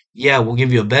before, yeah, we'll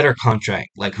give you a better contract.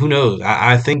 Like who knows?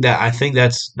 I think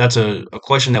that's a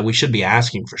question that we should be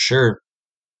asking for sure.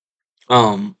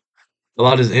 Um,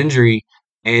 about his injury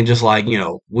and just like,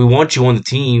 we want you on the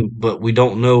team, but we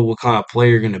don't know what kind of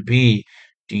player you're going to be.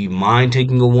 Do you mind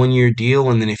taking a 1 year deal?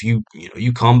 And then if you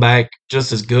come back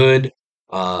just as good,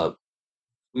 uh,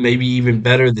 maybe even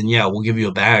better, then yeah, we'll give you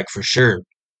a bag for sure.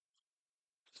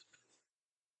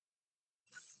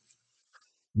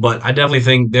 But I definitely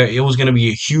think that it was going to be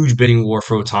a huge bidding war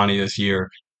for Otani this year.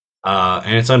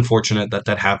 And it's unfortunate that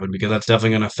that happened because that's definitely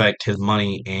going to affect his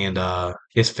money and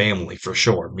his family for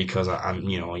sure. Because I'm,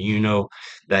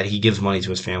 that he gives money to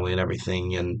his family and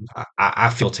everything, and I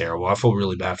feel terrible. I feel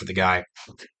really bad for the guy.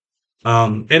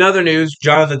 In other news,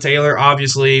 Jonathan Taylor.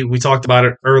 Obviously, we talked about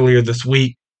it earlier this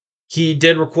week. He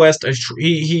did request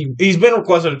he's been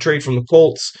requested a trade from the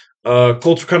Colts.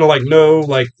 Colts were kind of like, no,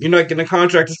 like you're not getting a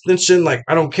contract extension. Like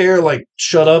I don't care. Like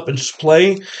shut up and just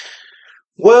play.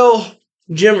 Well,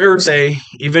 Jim Irsay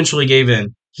eventually gave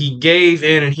in. He gave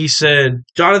in and he said,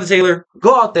 Jonathan Taylor,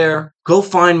 go out there, go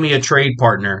find me a trade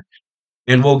partner,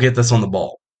 and we'll get this on the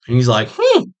ball. And he's like,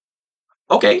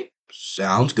 okay,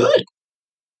 sounds good.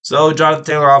 So Jonathan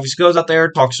Taylor obviously goes out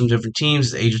there, talks to some different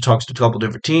teams. The agent talks to a couple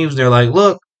different teams. They're like,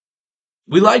 look,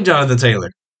 we like Jonathan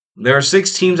Taylor. There are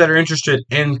 6 teams that are interested,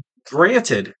 and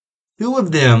granted, 2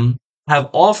 of them have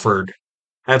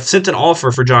sent an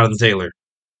offer for Jonathan Taylor.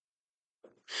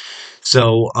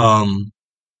 So,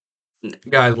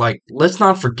 guys, like, let's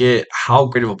not forget how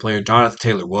great of a player Jonathan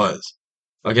Taylor was.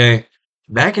 Okay,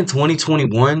 back in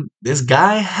 2021, this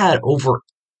guy had over.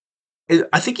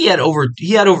 I think he had over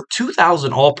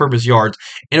 2,000 all-purpose yards,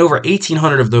 and over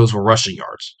 1,800 of those were rushing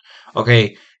yards.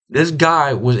 Okay, this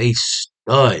guy was a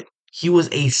stud. He was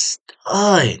a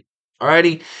stud.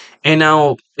 Alrighty, and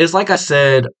now it's like I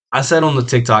said. I said on the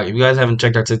TikTok. If you guys haven't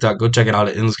checked our TikTok, go check it out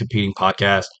at Endless Competing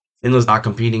Podcast. Endless not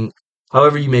competing,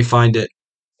 however you may find it.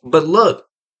 But look,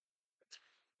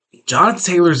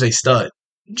 Jonathan Taylor's a stud.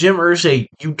 Jim Irsay,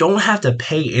 you don't have to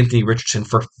pay Anthony Richardson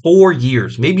for 4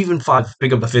 years, maybe even 5,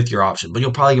 pick up a 5th year option, but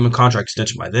you'll probably give him a contract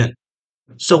extension by then.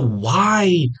 So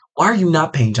why are you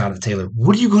not paying Jonathan Taylor?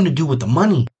 What are you going to do with the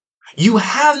money? You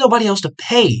have nobody else to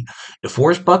pay.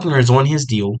 DeForest Buckner is on his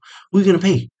deal. Who are you going to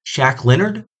pay? Shaq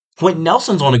Leonard? Quentin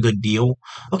Nelson's on a good deal.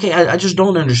 Okay, I just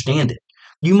don't understand it.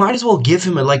 You might as well give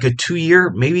him like a 2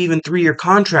 year, maybe even 3 year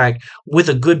contract with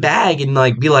a good bag and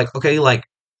like be like, okay, like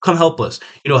come help us.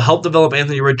 Help develop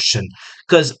Anthony Richardson.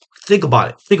 Because think about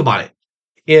it. Think about it.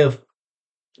 If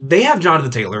they have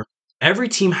Jonathan Taylor, every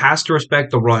team has to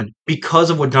respect the run because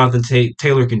of what Jonathan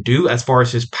Taylor can do as far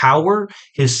as his power,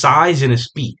 his size, and his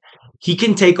speed. He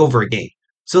can take over a game.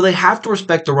 So they have to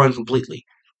respect the run completely.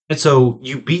 And so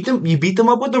you beat them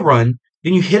up with the run,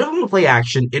 then you hit them with play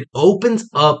action. It opens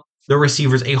up the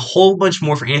receivers a whole bunch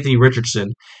more for Anthony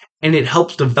Richardson, and it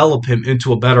helps develop him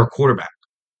into a better quarterback.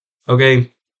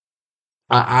 Okay.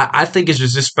 I think it's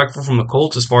just disrespectful from the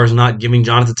Colts as far as not giving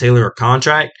Jonathan Taylor a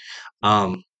contract.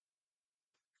 Um,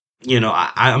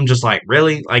 I'm just like,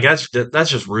 really? Like that's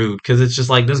just rude because it's just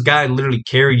like this guy literally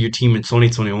carried your team in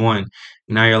 2021.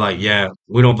 Now you're like, yeah,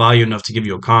 we don't value enough to give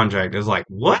you a contract. It's like,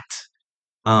 what?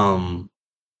 Um,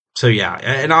 so yeah,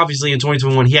 and obviously in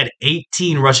 2021 he had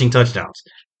 18 rushing touchdowns.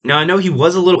 Now I know he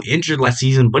was a little injured last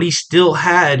season, but he still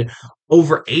had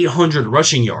over 800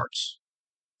 rushing yards.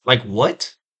 Like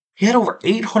what? He had over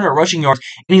 800 rushing yards,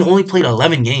 and he only played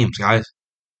 11 games, guys.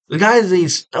 The guy is a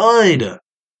stud.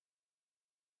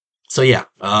 So yeah,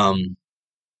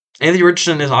 Anthony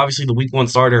Richardson is obviously the week one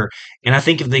starter, and I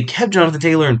think if they kept Jonathan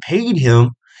Taylor and paid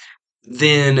him,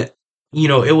 then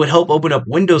it would help open up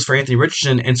windows for Anthony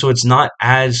Richardson, and so it's not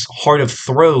as hard of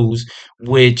throws,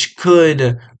 which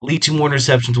could lead to more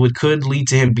interceptions, which could lead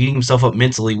to him beating himself up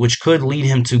mentally, which could lead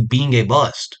him to being a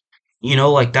bust.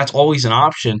 Like that's always an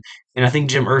option, and I think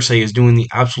Jim Irsay is doing the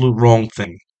absolute wrong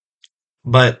thing.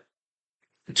 But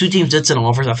two teams did send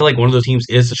offers. I feel like one of those teams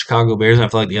is the Chicago Bears, and I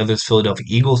feel like the other is Philadelphia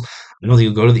Eagles. I don't think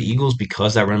he'll go to the Eagles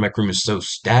because that running back room is so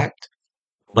stacked,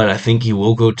 but I think he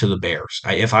will go to the Bears.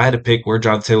 If I had to pick where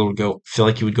Jonathan Taylor would go, I feel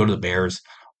like he would go to the Bears.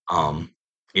 Um,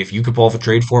 if you could pull off a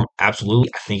trade for him,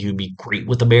 absolutely. I think he would be great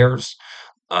with the Bears.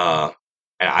 Uh,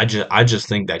 and I just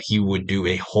think that he would do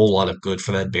a whole lot of good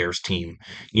for that Bears team.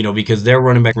 Because their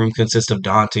running back room consists of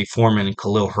Dante Foreman and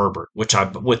Khalil Herbert, which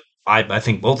I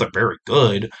think both are very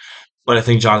good, but I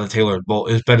think Jonathan Taylor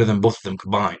is better than both of them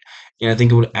combined. And I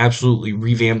think it would absolutely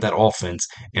revamp that offense.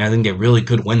 And I think they really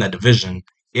could win that division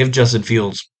if Justin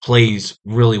Fields plays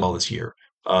really well this year.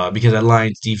 Because that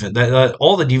Lions defense,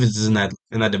 all the defenses in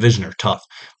that division are tough,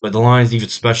 but the Lions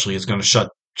defense especially is going to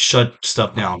shut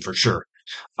stuff down for sure.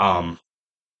 Um,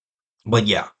 but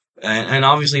yeah, and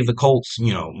obviously if the Colts,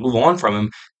 move on from him,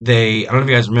 I don't know if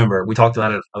you guys remember, we talked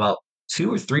about it about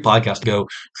 2 or 3 podcasts ago.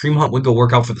 Kareem Hunt would go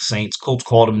work out for the Saints. Colts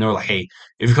called him. They were like, "Hey,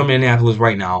 if you come to Indianapolis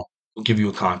right now, we'll give you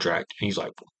a contract." And he's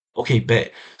like, "Okay,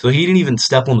 bet." So he didn't even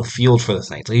step on the field for the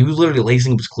Saints. Like, he was literally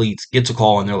lacing up his cleats, gets a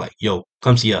call, and they're like, "Yo,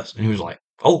 come see us." And he was like,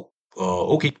 "Oh,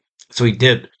 okay." So he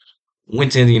did.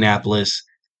 Went to Indianapolis.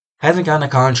 Hasn't gotten a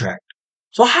contract.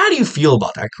 So how do you feel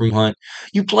about that, Kareem Hunt?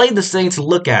 You played the Saints.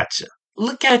 Look at you.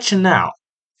 Look at you now.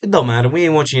 It don't matter. We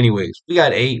ain't want you anyways. We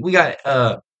got eight. We got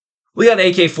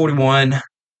AK-41.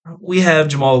 We have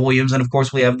Jamal Williams, and of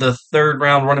course we have the third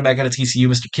round running back out of TCU,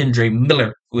 Mr. Kendre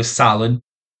Miller, who is solid.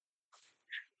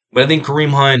 But I think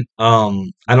Kareem Hunt,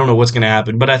 I don't know what's going to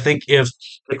happen. But I think if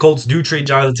the Colts do trade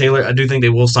Jonathan Taylor, I do think they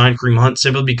will sign Kareem Hunt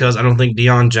simply because I don't think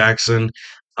Deion Jackson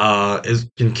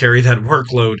can carry that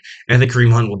workload. And I think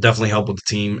Kareem Hunt will definitely help with the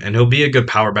team, and he'll be a good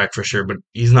power back for sure. But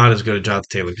he's not as good as Jonathan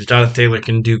Taylor because Jonathan Taylor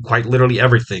can do quite literally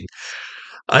everything.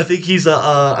 I think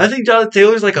Jonathan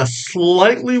Taylor's like a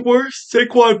slightly worse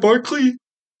Saquon Barkley.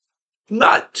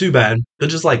 Not too bad, but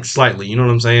just like slightly. You know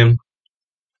what I'm saying?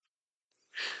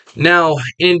 Now,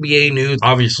 NBA news.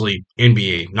 Obviously,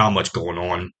 NBA, not much going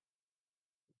on.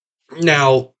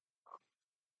 Now,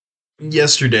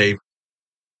 yesterday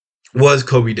was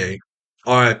Kobe Day.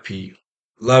 RIP.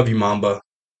 Love you, Mamba.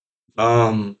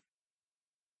 Um,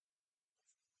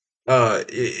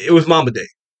 it was Mamba Day.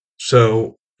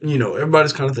 So,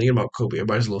 everybody's kind of thinking about Kobe.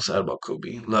 Everybody's a little sad about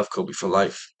Kobe. Love Kobe for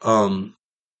life.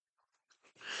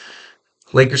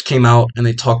 Lakers came out and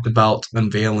they talked about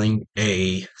unveiling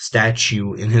a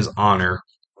statue in his honor,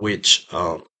 which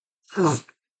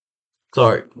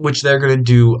which they're gonna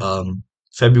do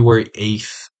February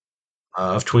 8th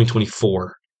of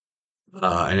 2024.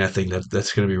 And I think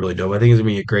that's gonna be really dope. I think it's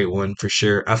gonna be a great one for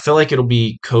sure. I feel like it'll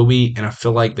be Kobe, and I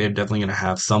feel like they're definitely gonna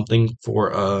have something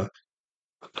for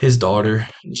his daughter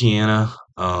Gianna.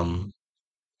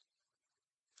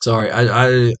 Sorry,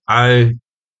 I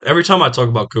every time I talk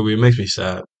about Kobe, it makes me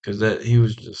sad because that he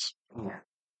was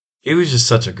just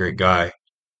such a great guy.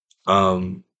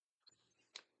 Um,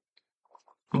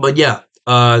 but yeah,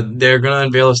 they're gonna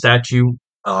unveil a statue.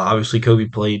 Obviously, Kobe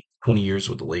played 20 years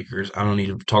with the Lakers. I don't need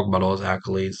to talk about all his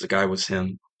accolades. The guy was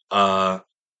him. Uh,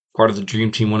 Part of the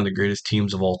Dream Team, one of the greatest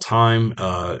teams of all time,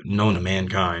 known to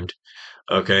mankind.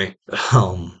 Okay.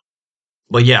 Um,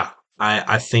 but yeah,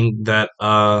 I think that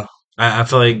I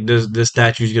feel like this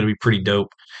statue is gonna be pretty dope.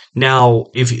 Now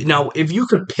if you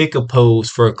could pick a pose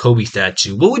for a Kobe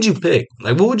statue, what would you pick?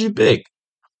 Like, what would you pick?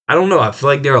 I don't know. I feel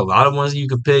like there are a lot of ones that you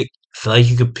could pick. I feel like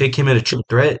you could pick him at a triple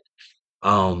threat.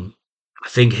 Um, I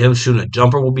think him shooting a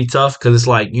jumper will be tough because it's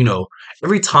like,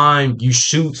 every time you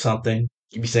shoot something,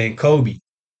 you be saying Kobe.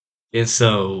 And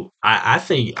so I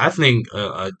think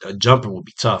a jumper would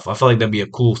be tough. I feel like that'd be a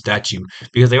cool statue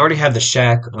because they already have the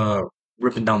Shaq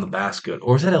ripping down the basket,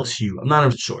 or is that LSU? I'm not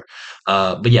even sure.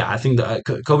 But yeah, I think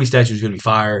the Kobe statue is gonna be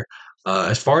fire.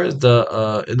 As far as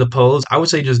the pose, I would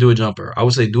say just do a jumper. I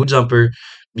would say do a jumper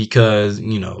because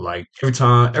like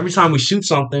every time we shoot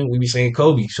something, we be saying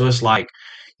Kobe. So it's like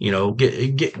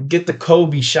get the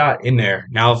Kobe shot in there.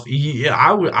 Now, yeah,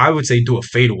 I would say do a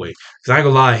fadeaway because I ain't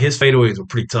gonna lie, his fadeaways were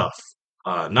pretty tough.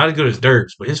 Not as good as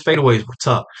Dirk's, but his fadeaways were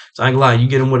tough. So I ain't gonna lie, you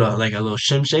get him with a little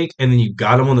shim shake, and then you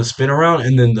got him on the spin around,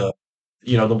 and then the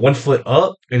 1 foot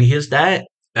up, and he hits that.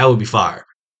 That would be fire.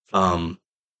 Um,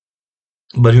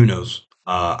 but who knows?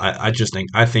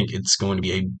 I think it's going to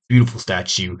be a beautiful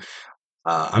statue.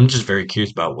 I'm just very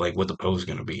curious about like what the pose is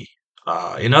going to be.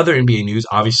 In other NBA news,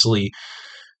 obviously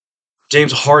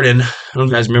James Harden, I don't know if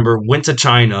you guys remember, went to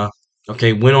China.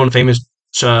 Okay, went on a famous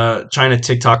China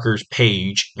TikToker's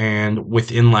page, and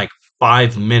within like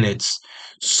 5 minutes,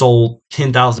 sold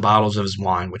 10,000 bottles of his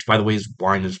wine. Which, by the way, his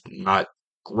wine is not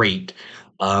great.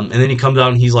 And then he comes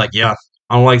out and he's like, "Yeah,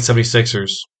 I don't like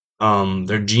 76ers.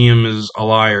 Their GM is a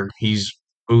liar. He's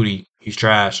booty. He's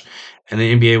trash." And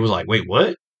the NBA was like, "Wait,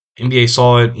 what?" NBA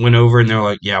saw it, went over, and they're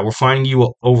like, "Yeah, we're fining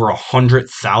you over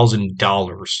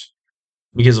 $100,000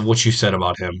 because of what you said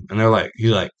about him." And they're like,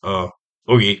 he's like,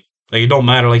 okay. Like, it don't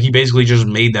matter. Like, he basically just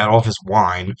made that off his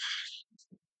wine.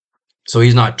 So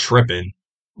he's not tripping.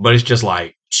 But it's just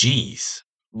like, jeez.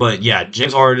 But yeah,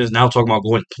 James Harden is now talking about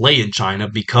going to play in China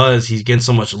because he's getting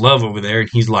so much love over there. And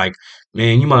he's like,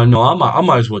 man, you might know, I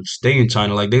might as well stay in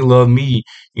China. Like, they love me.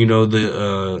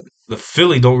 The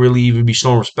Philly don't really even be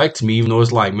showing respect to me, even though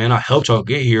it's like, man, I helped y'all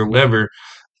get here, whatever.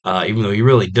 Even though he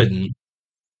really didn't.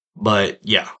 But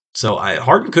yeah, so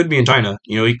Harden could be in China.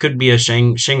 He could be a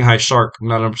Shanghai Shark. I'm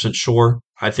not 100% sure.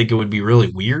 I think it would be really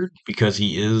weird because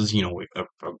he is, a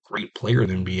great player in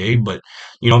the NBA. But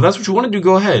if that's what you want to do,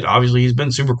 go ahead. Obviously, he's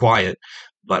been super quiet,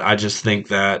 but I just think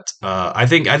that I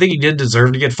think he did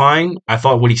deserve to get fined. I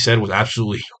thought what he said was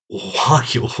absolutely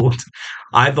wild.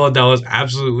 I thought that was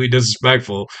absolutely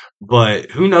disrespectful.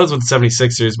 But who knows with the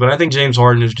 76ers? But I think James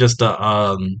Harden is just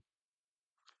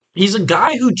he's a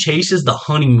guy who chases the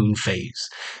honeymoon phase.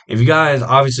 If you guys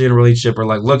obviously in a relationship are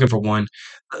like looking for one,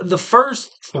 the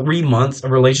first 3 months of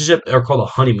a relationship are called a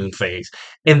honeymoon phase.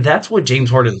 And that's what James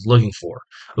Harden is looking for.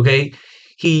 Okay.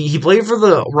 He played for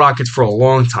the Rockets for a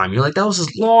long time. You're like, that was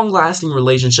his long lasting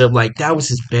relationship. Like, that was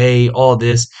his bay, all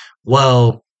this.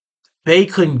 Well, they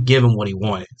couldn't give him what he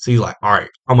wanted. So he's like, all right,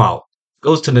 I'm out.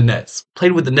 Goes to the Nets.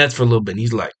 Played with the Nets for a little bit. And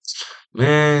he's like,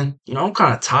 man, I'm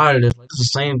kind of tired of this. Like, it's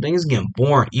the same thing. It's getting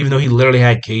boring. Even though he literally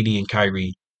had KD and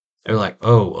Kyrie. They're like,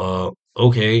 oh,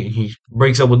 okay. And he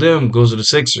breaks up with them, goes to the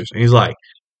Sixers. And he's like,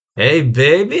 hey,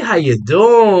 baby, how you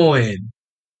doing?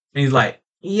 And he's like,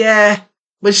 yeah,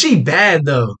 but she bad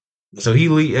though. So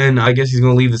and I guess he's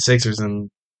gonna leave the Sixers and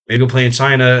maybe go play in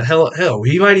China. Hell,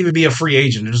 he might even be a free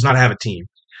agent and just not have a team.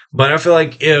 But I feel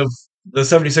like if the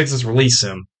 76ers release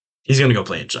him, he's gonna go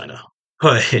play in China.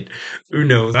 But who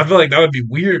knows? I feel like that would be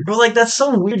weird. But like that's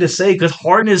so weird to say because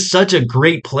Harden is such a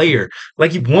great player.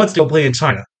 Like he wants to go play in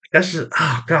China. That's just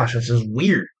oh gosh, that's just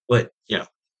weird. But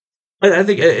I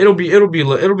think it'll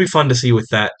be fun to see with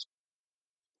that.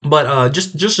 But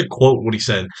just to quote what he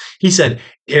said,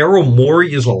 Daryl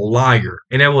Morey is a liar,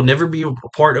 and I will never be a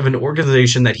part of an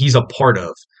organization that he's a part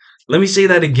of. Let me say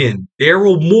that again.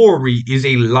 Daryl Morey is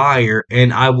a liar,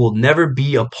 and I will never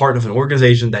be a part of an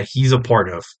organization that he's a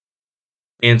part of.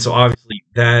 And so obviously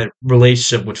that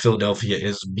relationship with Philadelphia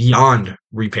is beyond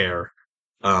repair.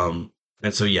 Um,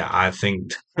 and so yeah, I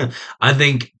think I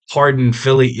think Harden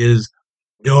Philly is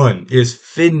done. Is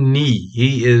Finney.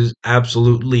 He is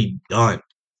absolutely done.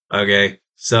 Okay.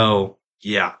 So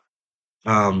yeah.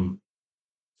 Um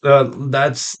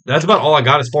that's about all I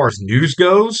got as far as news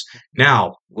goes.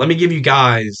 Now, let me give you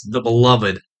guys the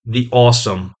beloved, the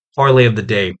awesome parlay of the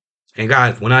day. And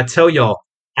guys, when I tell y'all,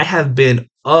 I have been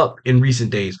up in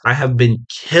recent days. I have been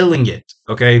killing it.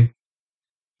 Okay.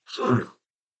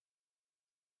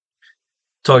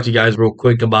 Talk to you guys real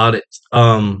quick about it.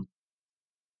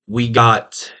 We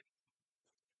got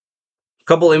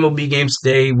couple MLB games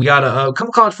today. We got a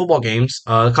couple college football games.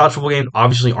 College football games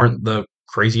obviously aren't the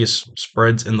craziest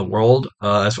spreads in the world.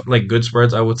 As like good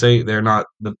spreads, I would say they're not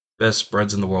the best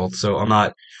spreads in the world. So I'm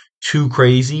not too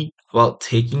crazy about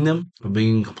taking them. If I'm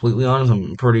being completely honest,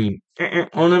 I'm pretty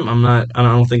on them. I'm not. I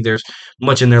don't think there's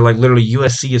much in there. Like literally,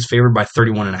 USC is favored by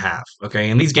 31 and a half. Okay,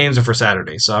 and these games are for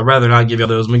Saturday, so I'd rather not give y'all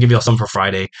those. I'm gonna give y'all some for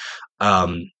Friday.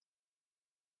 Um,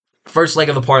 First leg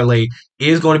of the parlay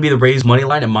is going to be the Rays money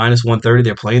line at minus 130.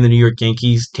 They're playing the New York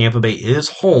Yankees. Tampa Bay is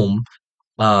home.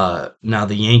 Now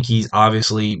the Yankees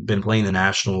obviously been playing the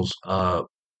Nationals.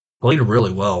 Played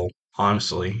really well,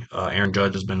 honestly. Aaron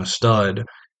Judge has been a stud,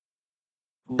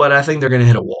 but I think they're going to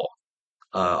hit a wall.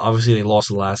 Obviously they lost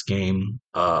the last game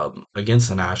against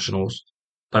the Nationals,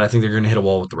 but I think they're going to hit a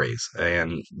wall with the Rays,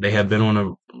 and they have been on a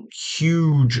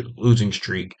huge losing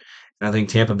streak. And I think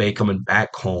Tampa Bay coming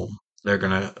back home, they're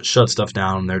going to shut stuff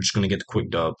down. And they're just going to get the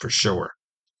quick dub for sure.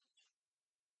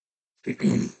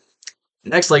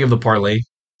 Next leg of the parlay,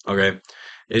 okay,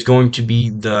 is going to be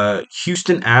the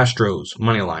Houston Astros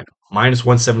money line minus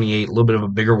 178, a little bit of a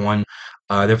bigger one.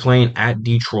 They're playing at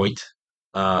Detroit.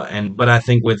 But I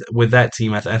think with that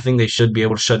team, I think they should be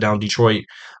able to shut down Detroit.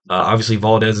 Obviously,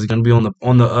 Valdez is going to be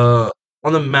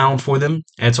on the mound for them,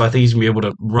 and so I think he's going to be able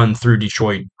to run through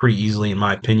Detroit pretty easily, in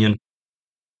my opinion.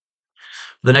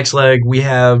 The next leg we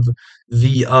have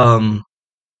the um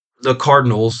the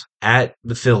Cardinals at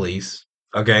the Phillies.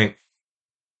 Okay,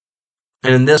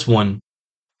 and in this one,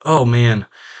 oh man,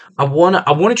 I wanna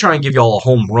try and give y'all a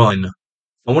home run.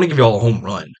 I want to give y'all a home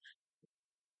run,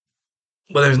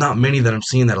 but there's not many that I'm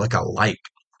seeing that like I like.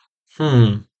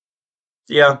 Hmm.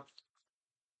 Yeah,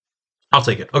 I'll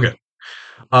take it. Okay.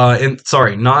 And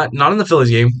sorry, not in the Phillies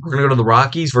game. We're gonna go to the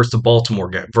Rockies versus the Baltimore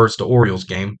game versus the Orioles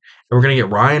game, and we're gonna get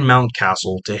Ryan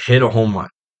Mountcastle to hit a home run.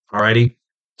 Alrighty.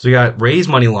 So we got Rays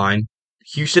money line,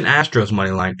 Houston Astros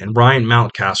money line, and Ryan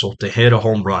Mountcastle to hit a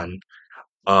home run.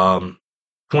 Um,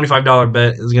 $25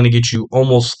 bet is gonna get you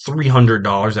almost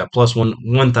 $300 at plus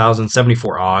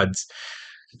 1,074 odds.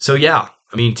 So yeah,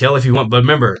 I mean, tell if you want, but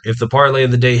remember, if the parlay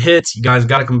of the day hits, you guys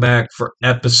got to come back for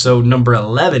episode number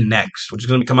 11 next, which is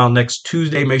going to come out next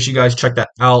Tuesday. Make sure you guys check that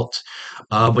out.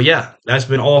 But yeah, that's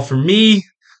been all for me.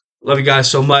 Love you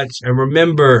guys so much, and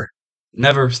remember,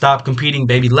 never stop competing,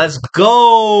 baby. Let's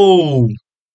go.